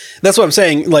 Yeah. That's what I'm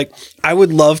saying. Like, I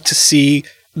would love to see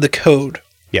the code.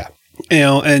 Yeah.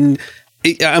 And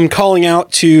I'm calling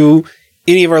out to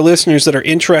any of our listeners that are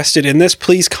interested in this,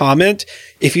 please comment.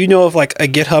 If you know of like a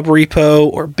GitHub repo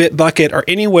or Bitbucket or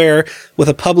anywhere with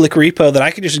a public repo that I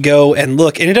could just go and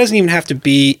look, and it doesn't even have to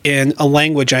be in a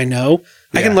language I know.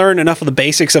 Yeah. I can learn enough of the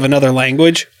basics of another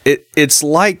language. It's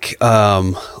like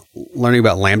learning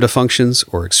about Lambda functions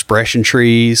or expression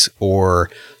trees or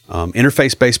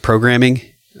interface-based programming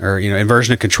or,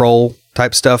 inversion of control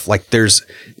type stuff. Like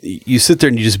you sit there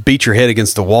and you just beat your head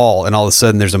against the wall and all of a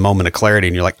sudden there's a moment of clarity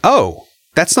and you're like, oh,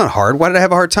 that's not hard. Why did I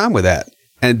have a hard time with that?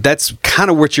 And that's kind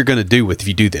of what you're going to do if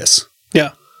you do this.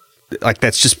 Yeah. Like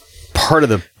that's just part of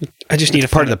the I just need a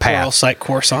part of the path. Site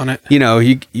course on it.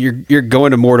 You're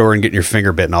going to Mordor and getting your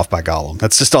finger bitten off by Gollum.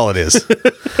 That's just all it is.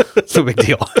 It's no big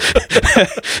deal.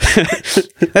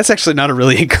 That's actually not a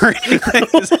really encouraging thing.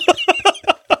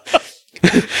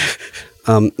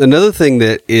 Another thing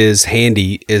that is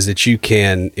handy is that you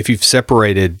can, if you've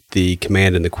separated the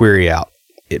command and the query out,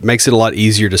 it makes it a lot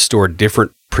easier to store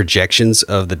different projections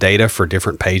of the data for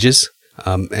different pages.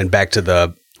 And back to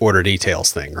the order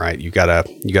details thing, right? You got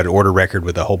an order record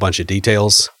with a whole bunch of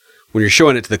details. When you're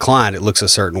showing it to the client, it looks a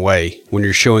certain way. When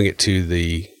you're showing it to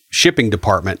the shipping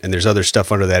department and there's other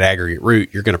stuff under that aggregate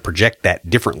root, you're going to project that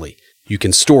differently. You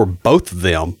can store both of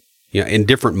them, in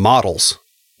different models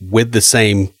with the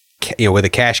same, with a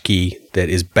cache key that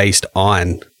is based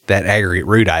on that aggregate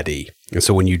root ID. And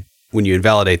so when you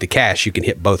invalidate the cache, you can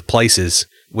hit both places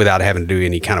without having to do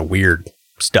any kind of weird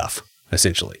stuff,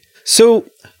 essentially. So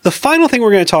the final thing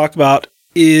we're going to talk about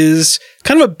is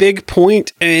kind of a big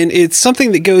point, and it's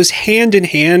something that goes hand in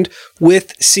hand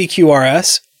with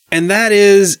CQRS, and that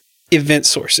is event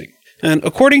sourcing. And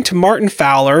according to Martin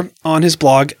Fowler on his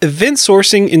blog, event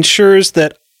sourcing ensures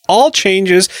that all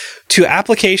changes to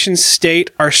application state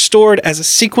are stored as a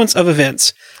sequence of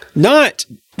events. Not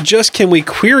just can we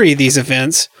query these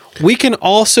events, we can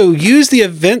also use the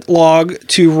event log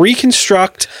to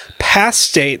reconstruct past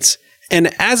states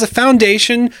and as a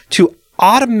foundation to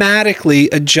automatically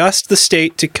adjust the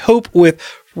state to cope with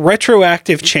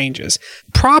retroactive changes.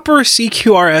 Proper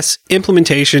CQRS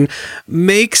implementation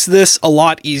makes this a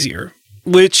lot easier,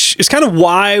 which is kind of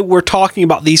why we're talking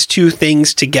about these two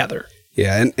things together.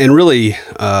 Yeah, and really,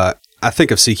 I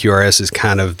think of CQRS as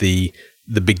kind of the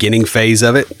beginning phase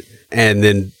of it, and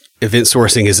then event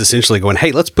sourcing is essentially going,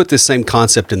 hey, let's put this same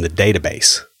concept in the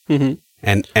database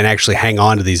and actually hang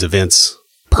on to these events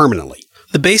permanently.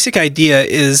 The basic idea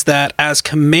is that as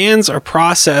commands are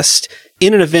processed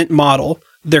in an event model,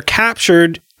 they're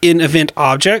captured in event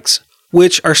objects,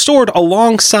 which are stored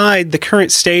alongside the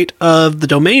current state of the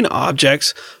domain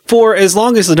objects for as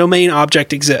long as the domain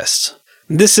object exists.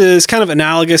 This is kind of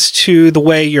analogous to the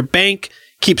way your bank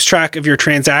keeps track of your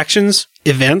transactions,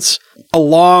 events,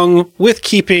 along with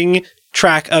keeping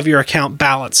track of your account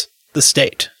balance, the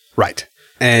state. Right.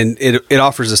 And it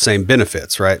offers the same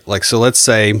benefits, right? Like, so let's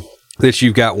say that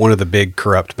you've got one of the big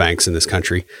corrupt banks in this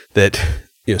country that,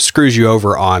 screws you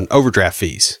over on overdraft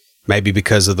fees, maybe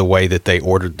because of the way that they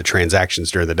ordered the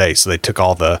transactions during the day. So they took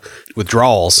all the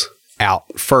withdrawals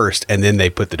out first and then they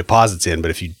put the deposits in. But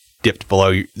if you dipped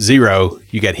below zero,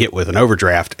 you got hit with an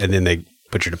overdraft and then they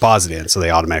put your deposit in. So they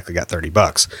automatically got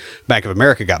 $30. Bank of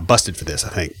America got busted for this, I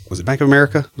think. Was it Bank of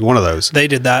America? It was one of those. They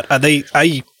did that.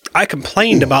 I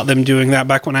complained about them doing that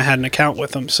back when I had an account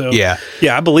with them. So yeah,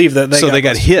 I believe that they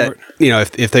got hit.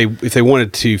 If they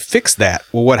wanted to fix that,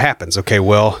 well, what happens? Okay,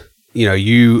 well,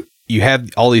 you have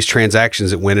all these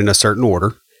transactions that went in a certain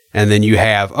order, and then you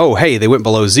have, oh, hey, they went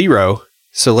below zero,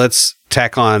 so let's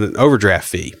tack on an overdraft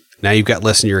fee. Now you've got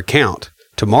less in your account.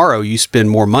 Tomorrow you spend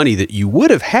more money that you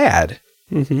would have had,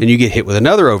 and you get hit with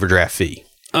another overdraft fee.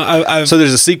 So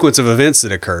there's a sequence of events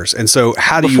that occurs. And so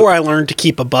Before I learned to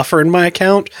keep a buffer in my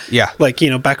account,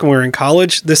 back when we were in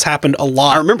college, this happened a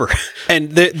lot. I remember.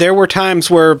 And there were times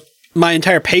where my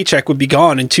entire paycheck would be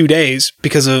gone in 2 days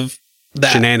because of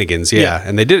that. Shenanigans, yeah.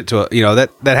 And they did it to,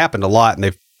 that happened a lot. And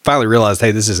they finally realized,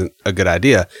 hey, this isn't a good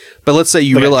idea. But let's say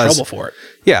you realize. Trouble for it.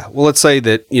 Yeah. Well, let's say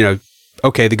that,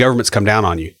 okay, the government's come down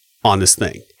on you on this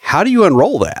thing. How do you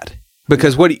unroll that?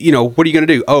 Because what are you going to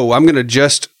do? Oh, I'm going to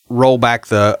just roll back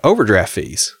the overdraft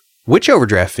fees. Which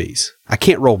overdraft fees? I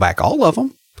can't roll back all of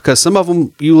them because some of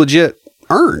them you legit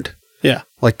earned. Yeah.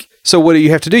 So what do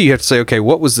you have to do? You have to say, okay,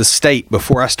 what was the state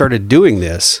before I started doing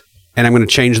this? And I'm going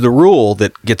to change the rule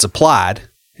that gets applied,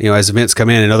 as events come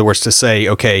in. In other words, to say,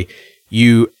 okay,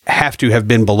 you have to have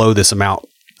been below this amount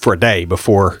for a day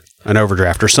before an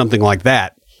overdraft or something like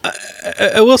that.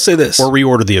 I will say this. Or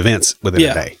reorder the events within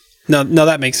a day. No,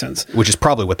 that makes sense. Which is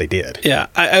probably what they did. Yeah.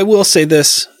 I will say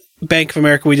this. Bank of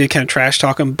America, we did kind of trash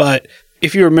talk them, but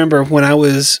if you remember when I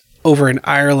was over in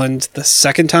Ireland the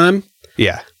second time,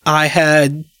 I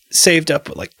had saved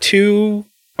up like 2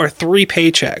 or 3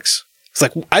 paychecks. It's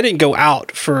like I didn't go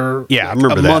out for I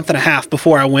remember a month and a half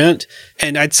before I went,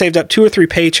 and I'd saved up 2 or 3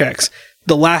 paychecks,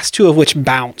 the last 2 of which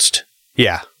bounced.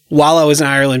 Yeah. While I was in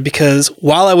Ireland, because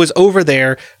while I was over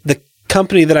there, the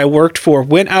company that I worked for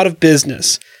went out of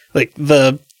business. Like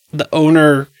the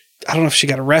owner, I don't know if she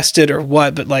got arrested or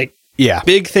what, but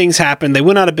big things happened. They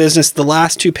went out of business. The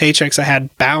last 2 paychecks I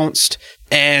had bounced,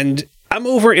 and I'm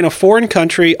over in a foreign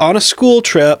country on a school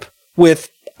trip with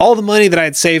all the money that I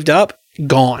had saved up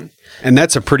gone. And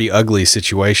that's a pretty ugly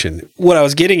situation. What I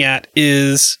was getting at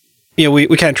is, we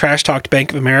kind of trash talked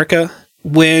Bank of America.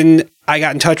 When I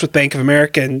got in touch with Bank of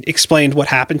America and explained what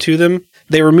happened to them,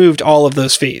 they removed all of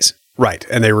those fees. Right.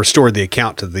 And they restored the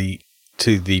account to the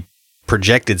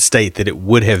projected state that it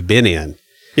would have been in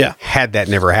Yeah. had that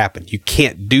never happened. You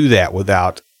can't do that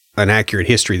without an accurate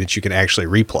history that you can actually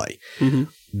replay. Mm-hmm.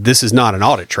 This is not an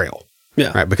audit trail.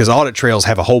 Yeah. Right. Because audit trails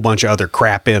have a whole bunch of other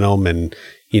crap in them. And,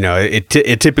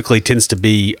 it typically tends to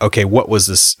be, okay, what was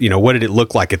this, what did it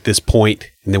look like at this point?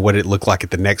 And then what did it look like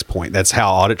at the next point? That's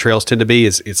how audit trails tend to be.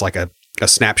 It's like a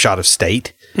snapshot of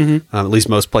state, at least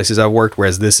most places I've worked.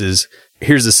 Whereas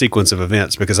here's the sequence of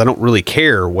events, because I don't really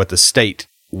care what the state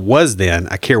was then.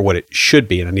 I care what it should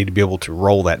be. And I need to be able to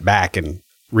roll that back and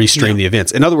restream the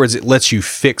events. In other words, it lets you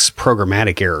fix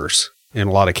programmatic errors in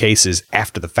a lot of cases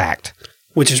after the fact.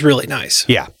 Which is really nice.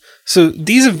 Yeah. So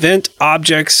these event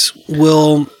objects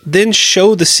will then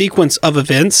show the sequence of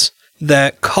events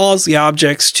that cause the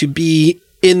objects to be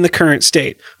in the current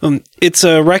state. It's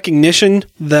a recognition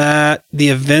that the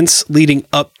events leading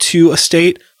up to a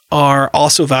state are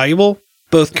also valuable,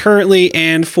 both currently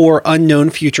and for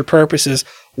unknown future purposes,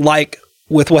 like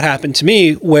with what happened to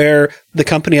me, where the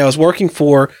company I was working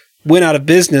for went out of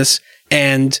business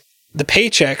and the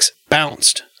paychecks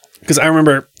bounced. Because I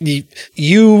remember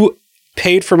you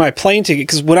paid for my plane ticket,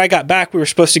 because when I got back, we were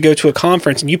supposed to go to a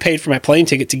conference and you paid for my plane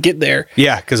ticket to get there.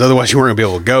 Yeah, because otherwise you weren't going to be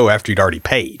able to go after you'd already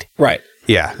paid. Right.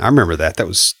 Yeah, I remember that. That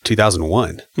was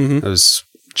 2001. Mm-hmm. That was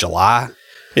July.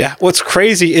 Yeah. What's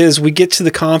crazy is we get to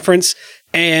the conference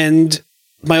and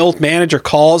my old manager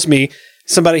calls me.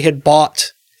 Somebody had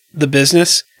bought the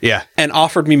business and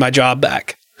offered me my job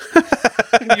back.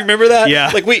 You remember that? Yeah.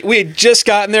 Like we had just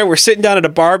gotten there. We're sitting down at a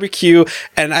barbecue,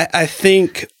 and I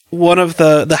think one of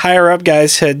the higher up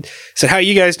guys had said, "How are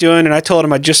you guys doing?" And I told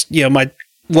him I just,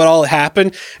 what all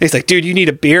happened. And he's like, "Dude, you need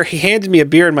a beer?" He handed me a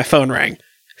beer and my phone rang.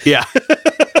 Yeah.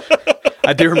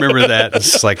 I do remember that.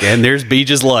 It's like, and there's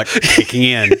Beej's luck kicking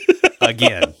in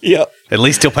again. Yep. At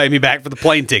least he'll pay me back for the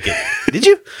plane ticket. Did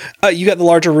you? You got the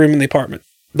larger room in the apartment.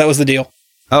 That was the deal.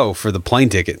 Oh, for the plane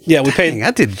ticket. Yeah, we paid. Dang,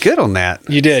 I did good on that.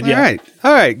 You did, yeah.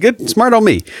 All right. Good. Smart on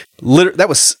me. That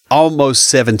was almost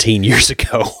 17 years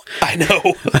ago. I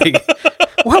know. Like,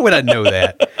 why would I know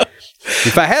that?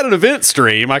 If I had an event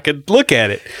stream, I could look at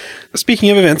it. Speaking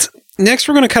of events, next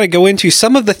we're going to kind of go into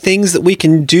some of the things that we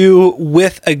can do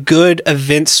with a good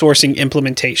event sourcing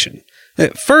implementation.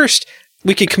 First,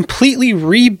 we could completely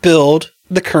rebuild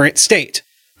the current state.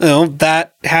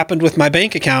 That happened with my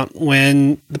bank account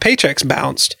when the paychecks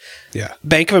bounced. Yeah.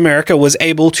 Bank of America was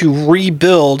able to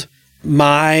rebuild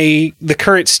the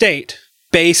current state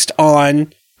based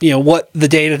on, what the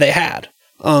data they had.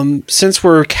 Since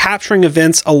we're capturing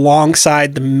events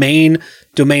alongside the main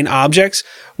domain objects,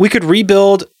 we could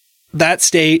rebuild that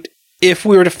state if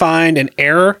we were to find an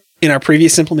error in our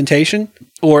previous implementation,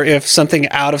 or if something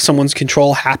out of someone's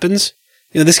control happens.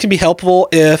 This can be helpful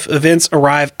if events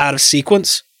arrive out of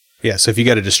sequence. Yeah, so if you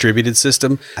got a distributed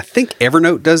system, I think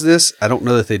Evernote does this. I don't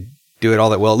know that they do it all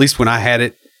that well. At least when I had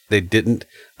it, they didn't.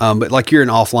 But like you're in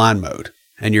offline mode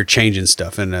and you're changing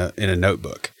stuff in a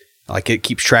notebook. Like it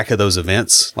keeps track of those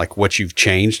events, like what you've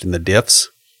changed in the diffs.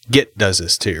 Git does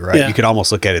this too, right? Yeah. You could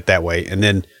almost look at it that way. And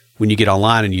then when you get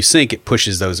online and you sync, it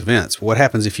pushes those events. What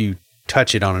happens if you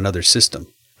touch it on another system?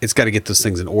 It's got to get those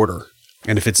things in order.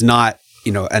 And if it's not,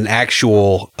 an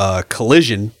actual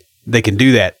collision, they can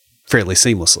do that fairly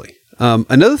seamlessly.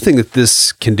 Another thing that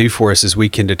this can do for us is we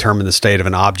can determine the state of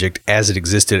an object as it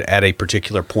existed at a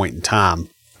particular point in time,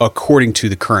 according to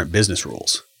the current business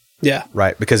rules. Yeah.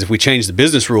 Right. Because if we change the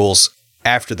business rules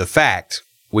after the fact,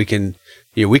 we can,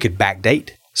 we could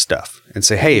backdate stuff and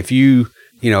say, hey, if you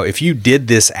did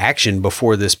this action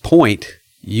before this point,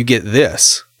 you get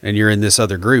this, and you're in this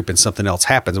other group and something else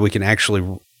happens. We can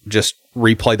actually just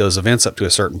replay those events up to a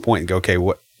certain point and go, okay,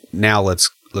 now let's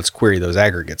query those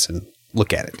aggregates and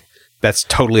look at it. That's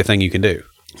totally a thing you can do.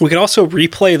 We could also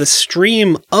replay the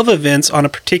stream of events on a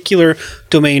particular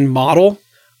domain model,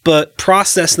 but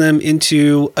process them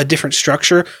into a different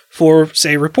structure for,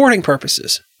 say, reporting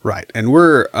purposes. Right. And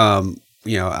we're,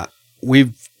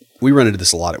 we run into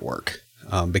this a lot at work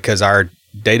because our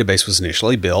database was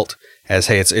initially built as,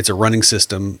 hey, it's a running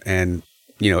system and,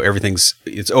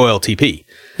 it's OLTP.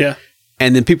 Yeah.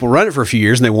 And then people run it for a few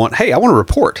years and they want, hey, I want a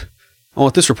report. I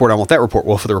want this report. I want that report.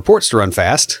 Well, for the reports to run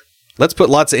fast, let's put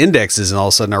lots of indexes, and all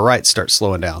of a sudden our writes start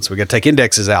slowing down. So we got to take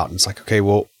indexes out. And it's like, okay,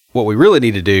 well, what we really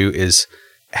need to do is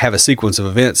have a sequence of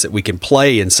events that we can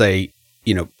play and say,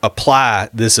 apply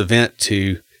this event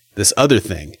to this other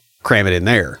thing, cram it in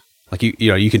there. Like,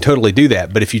 you can totally do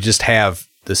that. But if you just have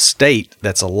the state,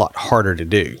 that's a lot harder to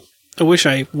do. I wish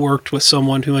I worked with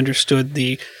someone who understood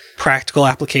the practical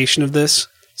application of this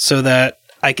so that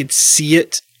I could see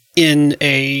it in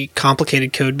a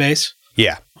complicated code base.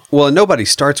 Yeah. Well, nobody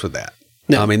starts with that.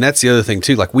 No. I mean, that's the other thing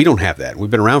too. Like, we don't have that. We've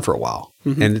been around for a while.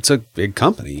 and it's a big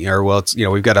company, or well, it's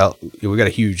we've got a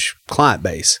huge client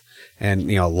base, and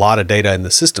a lot of data in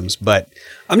the systems. But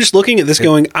I'm just looking at this,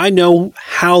 going, I know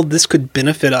how this could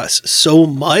benefit us so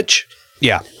much.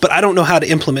 Yeah, but I don't know how to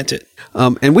implement it.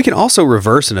 And we can also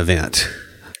reverse an event.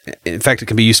 In fact, it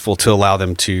can be useful to allow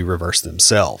them to reverse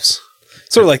themselves.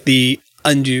 Sort of like the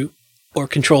undo or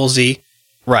Control Z.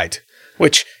 Right.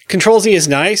 Which Control Z is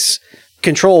nice.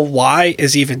 Control Y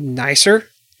is even nicer.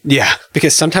 Yeah.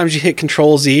 Because sometimes you hit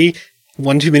Control Z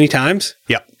one too many times.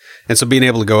 Yep. And so being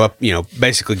able to go up,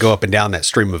 basically go up and down that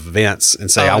stream of events and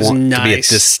say, I want to be at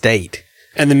this state.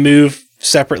 And then move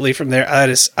separately from there.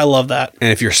 I love that.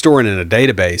 And if you're storing in a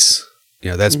database,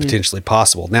 that's potentially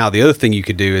possible. Now, the other thing you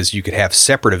could do is you could have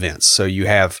separate events. So you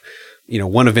have,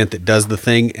 one event that does the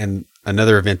thing and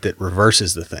another event that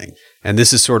reverses the thing. And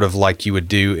this is sort of like you would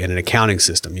do in an accounting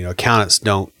system. Accountants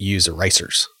don't use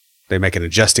erasers. They make an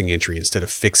adjusting entry instead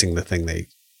of fixing the thing they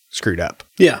screwed up.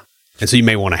 Yeah. And so you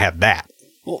may want to have that.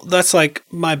 Well, that's like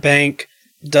my bank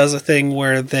does a thing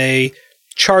where they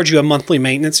charge you a monthly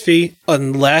maintenance fee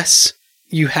unless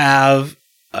you have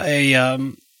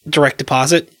a direct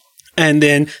deposit. And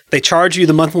then they charge you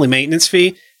the monthly maintenance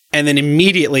fee and then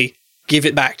immediately give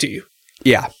it back to you.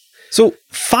 Yeah. So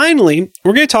finally,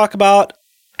 we're going to talk about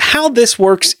how this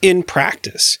works in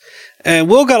practice. And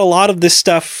Will got a lot of this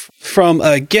stuff from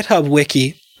a GitHub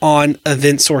wiki on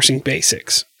event sourcing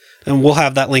basics. And we'll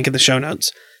have that link in the show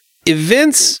notes.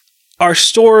 Events are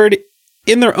stored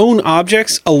in their own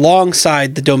objects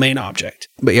alongside the domain object.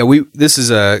 But yeah, this is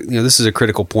a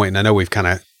critical point, and I know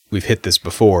we've hit this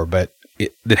before, but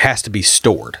it has to be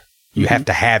stored. You have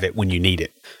to have it when you need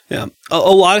it. Yeah. A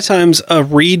lot of times a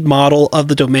read model of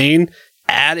the domain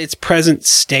at its present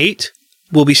state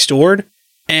will be stored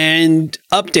and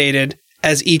updated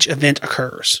as each event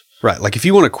occurs. Right. Like if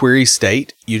you want to query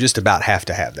state, you just about have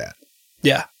to have that.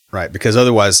 Yeah. Right. Because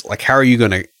otherwise, like how are you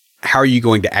going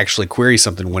to actually query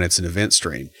something when it's an event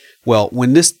stream? Well,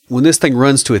 when this thing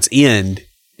runs to its end,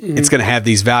 it's going to have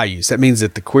these values. That means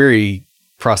that the query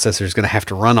processor is going to have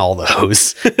to run all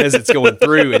those as it's going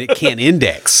through, and it can't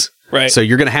index. Right. So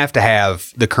you're going to have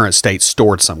the current state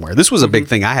stored somewhere. This was a big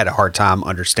thing. I had a hard time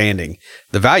understanding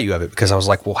the value of it because I was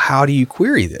like, well, how do you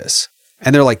query this?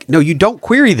 And they're like, no, you don't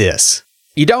query this.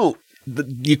 You don't.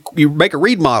 You make a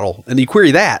read model and you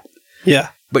query that. Yeah.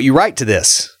 But you write to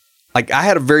this. Like I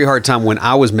had a very hard time when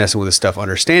I was messing with this stuff,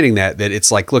 understanding that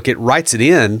it's like, look, it writes it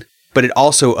in, but it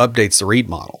also updates the read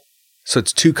model. So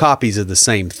it's two copies of the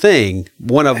same thing.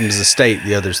 One of them is the state,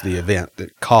 the other's the event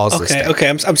that caused the state. Okay.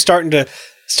 I'm starting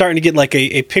to get like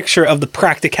a picture of the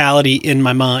practicality in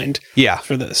my mind. Yeah.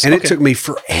 For this. And it took me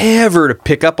forever to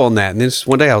pick up on that. And then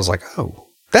one day I was like, oh,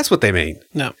 that's what they mean.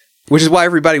 No. Which is why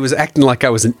everybody was acting like I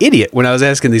was an idiot when I was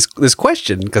asking this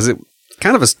question, because it's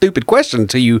kind of a stupid question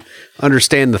until you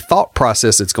understand the thought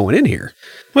process that's going in here.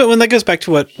 Well, when that goes back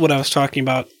to what I was talking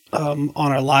about on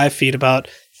our live feed about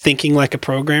thinking like a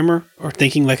programmer or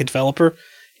thinking like a developer,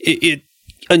 it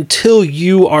until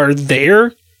you are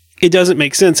there, it doesn't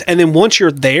make sense. And then once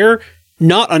you're there,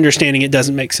 not understanding it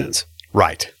doesn't make sense.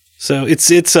 Right. So it's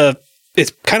kind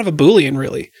of a Boolean,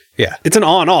 really. Yeah. It's an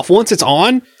on off. Once it's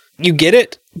on, you get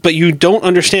it, but you don't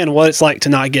understand what it's like to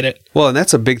not get it. Well, and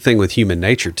that's a big thing with human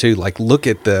nature too. Like look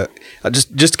at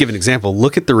just to give an example,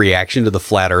 look at the reaction to the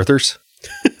flat earthers.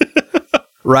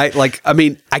 Right? Like, I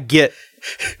mean, I get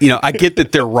that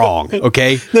they're wrong.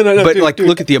 Okay. No. But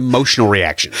look at the emotional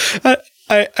reaction.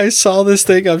 I saw this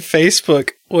thing on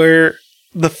Facebook where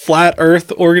the Flat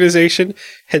Earth organization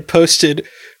had posted,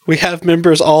 "We have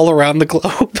members all around the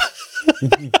globe."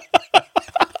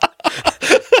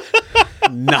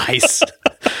 Nice.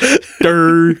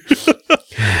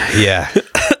 Yeah.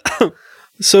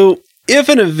 So if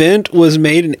an event was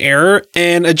made an error,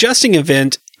 an adjusting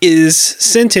event is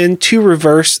sent in to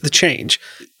reverse the change.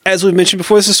 As we've mentioned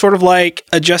before, this is sort of like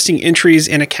adjusting entries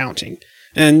in accounting.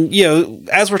 And,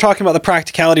 as we're talking about the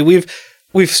practicality, we've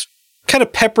kind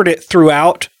of peppered it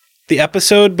throughout the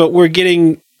episode, but we're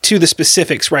getting to the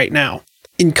specifics right now.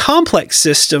 In complex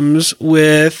systems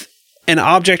with an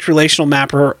object relational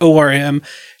mapper, or ORM,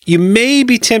 you may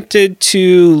be tempted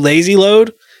to lazy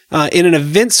load. In an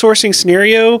event sourcing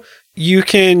scenario, you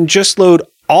can just load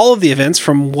all of the events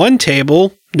from one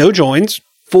table, no joins,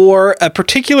 for a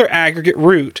particular aggregate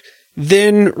root,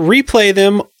 then replay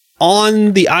them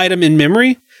on the item in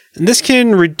memory. And this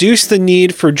can reduce the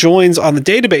need for joins on the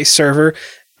database server.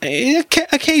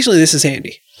 Occasionally, this is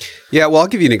handy. Yeah, well, I'll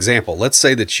give you an example. Let's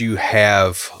say that you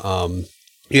have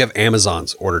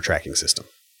Amazon's order tracking system.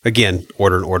 Again,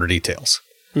 order and order details.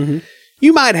 Mm-hmm.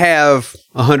 You might have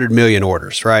 100 million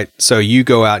orders, right? So you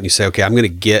go out and you say, okay, I've got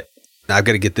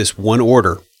to get this one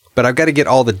order, but but I've got to get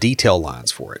all the detail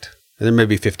lines for it. And there may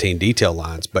be 15 detail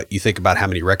lines, but you think about how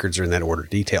many records are in that order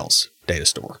details data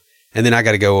store. And then I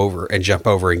got to go over and jump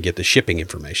over and get the shipping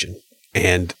information.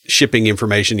 And shipping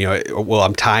information,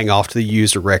 I'm tying off to the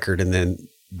user record, and then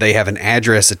they have an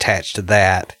address attached to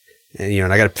that. And,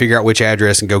 and I got to figure out which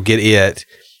address and go get it.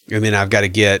 And then I've got to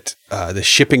get the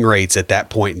shipping rates at that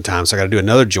point in time. So I got to do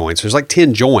another join. So there's like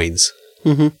 10 joins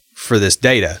for this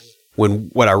data. When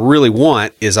what I really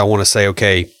want is I want to say,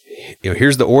 okay,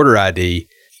 here's the order ID.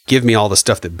 Give me all the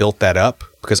stuff that built that up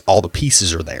because all the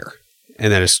pieces are there.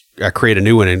 And then I create a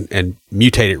new one and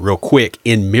mutate it real quick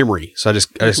in memory. So I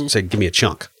just say, give me a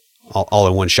chunk all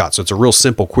in one shot. So it's a real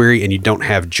simple query and you don't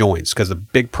have joins, because the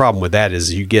big problem with that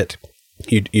is you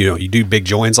do big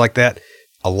joins like that.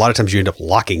 A lot of times you end up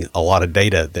locking a lot of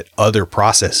data that other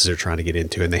processes are trying to get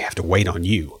into, and they have to wait on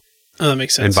you. Oh, that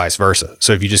makes sense. And vice versa.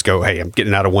 So if you just go, hey, I'm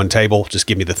getting out of one table, just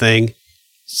give me the thing.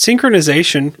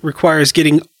 Synchronization requires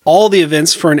getting all the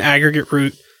events for an aggregate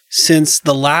route since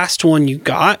the last one you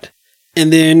got,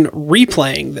 and then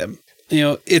replaying them.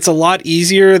 It's a lot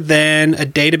easier than a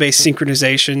database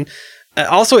synchronization.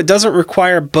 Also, it doesn't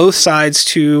require both sides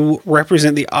to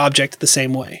represent the object the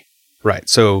same way. Right.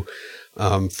 So,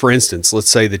 for instance,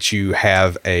 let's say that you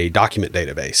have a document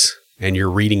database and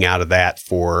you're reading out of that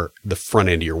for the front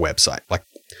end of your website. Like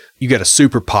you got a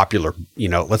super popular,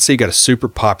 let's say you got a super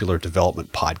popular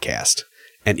development podcast,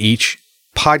 and each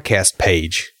podcast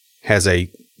page has a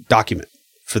document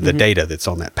for the data that's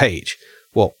on that page.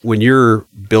 Well, when you're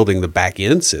building the back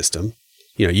end system,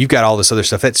 you've got all this other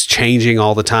stuff that's changing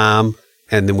all the time.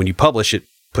 And then when you publish it,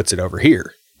 puts it over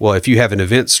here. Well, if you have an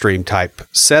event stream type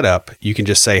setup, you can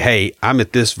just say, hey, I'm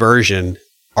at this version.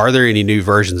 Are there any new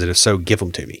versions? And if so, give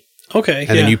them to me. Okay.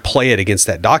 And then you play it against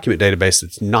that document database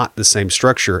that's not the same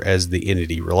structure as the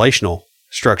entity relational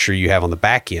structure you have on the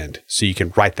back end. So you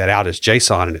can write that out as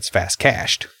JSON and it's fast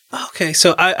cached. Okay.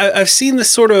 So I've seen this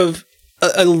sort of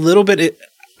a little bit.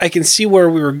 I can see where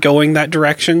we were going that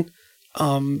direction,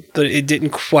 but it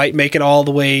didn't quite make it all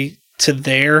the way to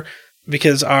there,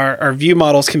 because our view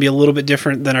models can be a little bit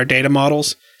different than our data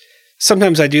models.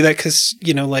 Sometimes I do that because,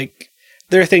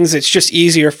 there are things that's just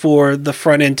easier for the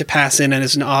front end to pass in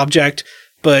as an object,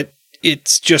 but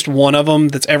it's just one of them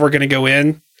that's ever going to go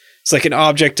in. It's like an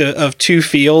object of two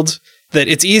fields that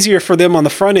it's easier for them on the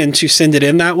front end to send it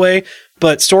in that way,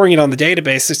 but storing it on the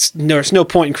database, there's no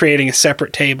point in creating a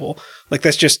separate table. Like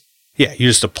that's just... Yeah, you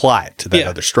just apply it to that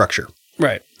other structure.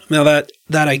 Right. Now that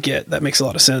I get, that makes a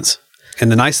lot of sense. And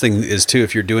the nice thing is too,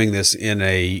 if you're doing this in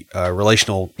a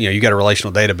relational, you got a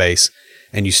relational database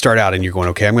and you start out and you're going,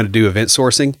 okay, I'm going to do event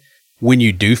sourcing. When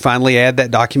you do finally add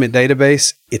that document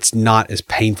database, it's not as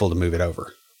painful to move it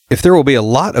over. If there will be a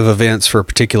lot of events for a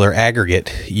particular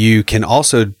aggregate, you can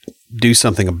also do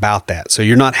something about that. So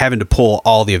you're not having to pull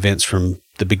all the events from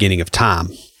the beginning of time.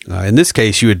 In this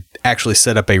case, you would actually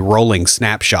set up a rolling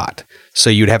snapshot. So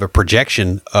you'd have a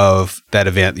projection of that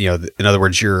event. In other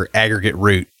words, your aggregate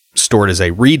route stored as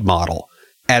a read model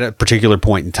at a particular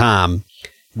point in time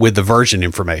with the version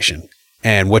information.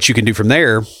 And what you can do from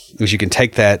there is you can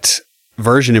take that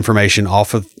version information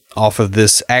off of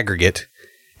this aggregate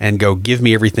and go, give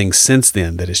me everything since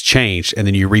then that has changed, and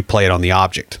then you replay it on the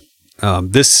object.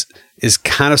 This is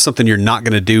kind of something you're not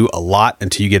going to do a lot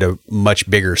until you get a much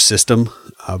bigger system,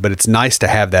 but it's nice to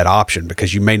have that option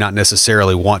because you may not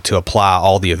necessarily want to apply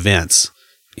all the events,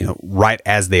 right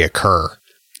as they occur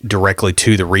directly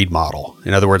to the read model.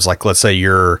 In other words, like let's say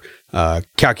you're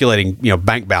calculating,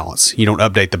 bank balance. You don't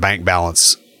update the bank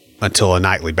balance until a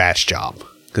nightly batch job,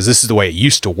 because this is the way it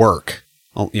used to work.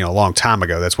 A long time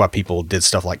ago. That's why people did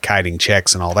stuff like kiting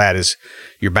checks and all that. Is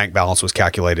your bank balance was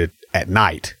calculated at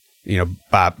night,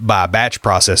 by a batch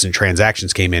process, and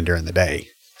transactions came in during the day.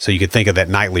 So you could think of that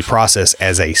nightly process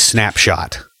as a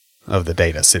snapshot of the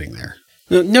data sitting there.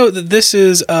 Note that this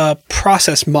is a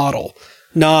process model,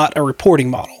 not a reporting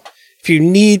model. If you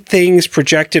need things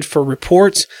projected for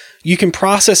reports, you can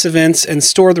process events and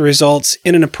store the results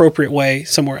in an appropriate way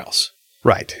somewhere else.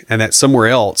 Right. And that somewhere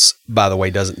else, by the way,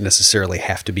 doesn't necessarily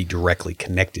have to be directly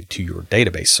connected to your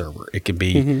database server. It can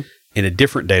be in a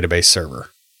different database server.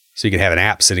 So you can have an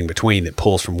app sitting between that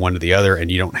pulls from one to the other,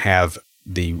 and you don't have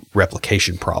the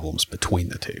replication problems between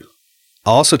the two.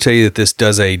 I'll also tell you that this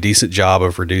does a decent job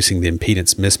of reducing the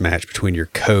impedance mismatch between your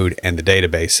code and the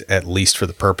database, at least for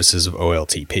the purposes of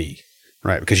OLTP,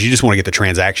 right? Because you just want to get the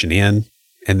transaction in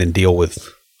and then deal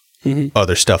with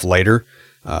other stuff later.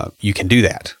 You can do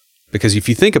that. Because if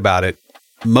you think about it,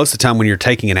 most of the time when you're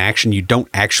taking an action, you don't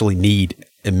actually need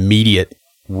immediate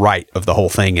write of the whole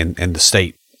thing and the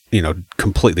state,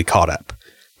 completely caught up.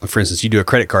 For instance, you do a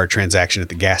credit card transaction at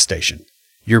the gas station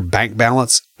your bank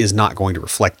balance is not going to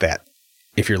reflect that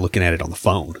if you're looking at it on the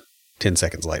phone 10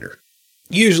 seconds later.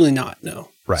 Usually not, no.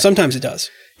 Right. Sometimes it does.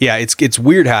 Yeah, it's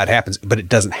weird how it happens, but it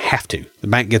doesn't have to. The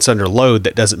bank gets under load.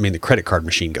 That doesn't mean the credit card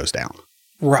machine goes down.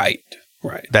 Right.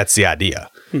 That's the idea.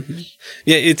 Mm-hmm.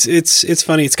 Yeah, it's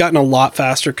funny. It's gotten a lot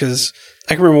faster because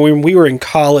I can remember when we were in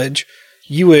college,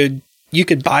 you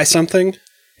could buy something.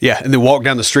 Yeah, and then walk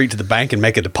down the street to the bank and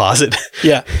make a deposit.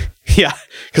 Yeah. Yeah,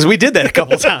 because we did that a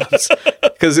couple times.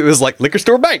 Because it was like liquor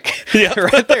store bank. Yeah,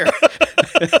 right there.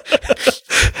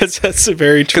 That's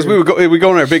very true. Because we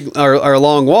go on our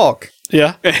long walk.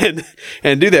 Yeah,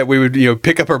 and do that. We would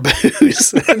pick up our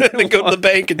booze and then go to the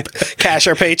bank and cash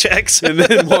our paychecks, and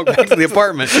then walk back to the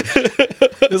apartment.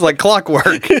 It was like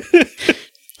clockwork.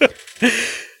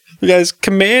 You guys,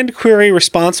 command query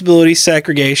responsibility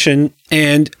segregation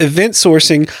and event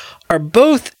sourcing are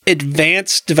both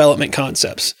advanced development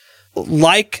concepts.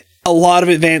 Like a lot of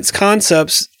advanced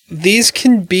concepts, these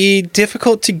can be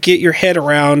difficult to get your head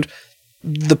around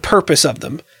the purpose of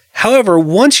them. However,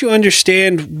 once you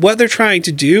understand what they're trying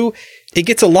to do, it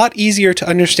gets a lot easier to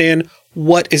understand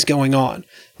what is going on.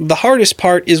 The hardest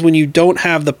part is when you don't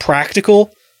have the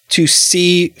practical to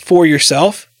see for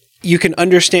yourself. You can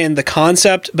understand the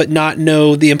concept, but not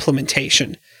know the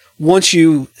implementation. Once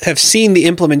you have seen the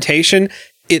implementation,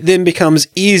 it then becomes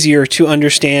easier to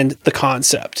understand the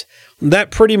concept.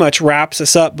 That pretty much wraps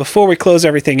us up. Before we close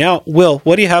everything out, Will,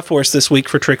 what do you have for us this week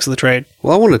for Tricks of the Trade?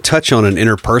 Well, I want to touch on an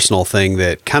interpersonal thing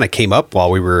that kind of came up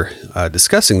while we were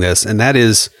discussing this, and that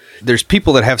is there's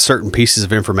people that have certain pieces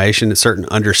of information and certain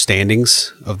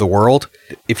understandings of the world.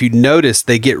 If you notice,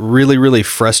 they get really, really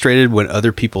frustrated when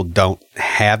other people don't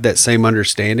have that same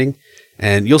understanding,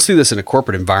 and you'll see this in a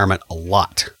corporate environment a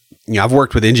lot. I've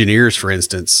worked with engineers, for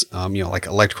instance, like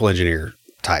electrical engineer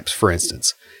types, for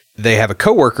instance. They have a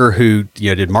coworker who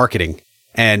did marketing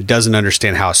and doesn't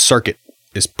understand how a circuit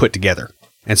is put together.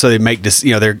 And so they make this,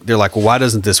 they're like, well, why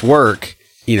doesn't this work,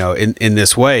 in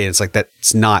this way? And it's like,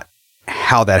 that's not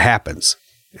how that happens.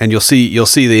 And you'll see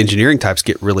the engineering types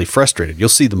get really frustrated. You'll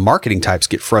see the marketing types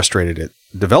get frustrated at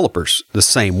developers the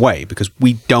same way because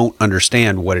we don't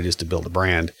understand what it is to build a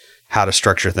brand, how to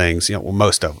structure things.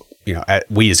 Most of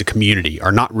we as a community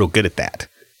are not real good at that.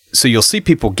 So you'll see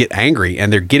people get angry,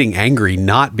 and they're getting angry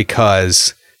not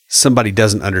because somebody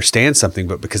doesn't understand something,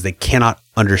 but because they cannot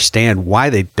understand why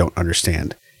they don't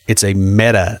understand. It's a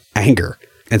meta anger.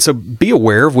 And so be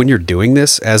aware of when you're doing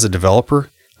this as a developer.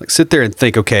 Like sit there and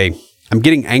think, okay, I'm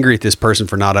getting angry at this person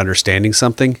for not understanding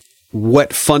something.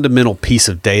 What fundamental piece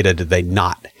of data do they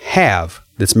not have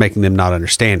that's making them not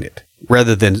understand it?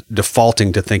 Rather than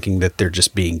defaulting to thinking that they're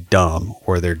just being dumb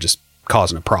or they're just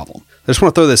causing a problem. I just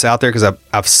want to throw this out there because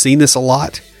I've seen this a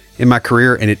lot in my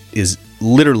career, and it is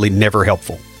literally never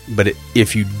helpful. But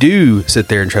if you do sit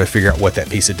there and try to figure out what that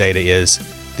piece of data is,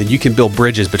 then you can build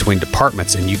bridges between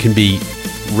departments, and you can be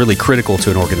really critical to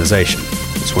an organization.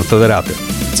 Just want to throw that out there.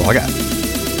 That's all I got.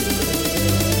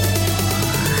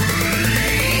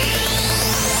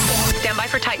 Stand by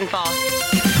for Titanfall.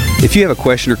 If you have a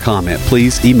question or comment,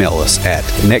 please email us at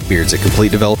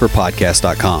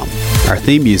neckbeards@CompleteDeveloperPodcast.com. Our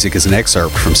theme music is an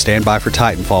excerpt from Stand By for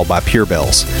Titanfall by Pure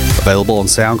Bells, available on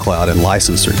SoundCloud and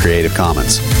licensed through Creative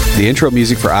Commons. The intro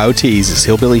music for IoTease is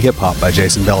Hillbilly Hip Hop by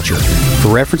Jason Belcher.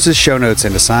 For references, show notes,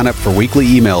 and to sign up for weekly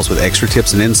emails with extra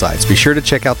tips and insights, be sure to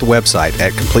check out the website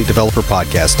at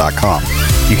CompleteDeveloperPodcast.com.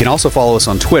 You can also follow us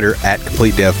on Twitter at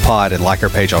CompleteDevPod and like our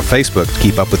page on Facebook to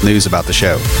keep up with news about the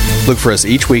show. Look for us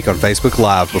each week on Facebook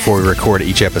Live before we record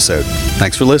each episode.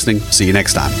 Thanks for listening. See you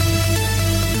next time.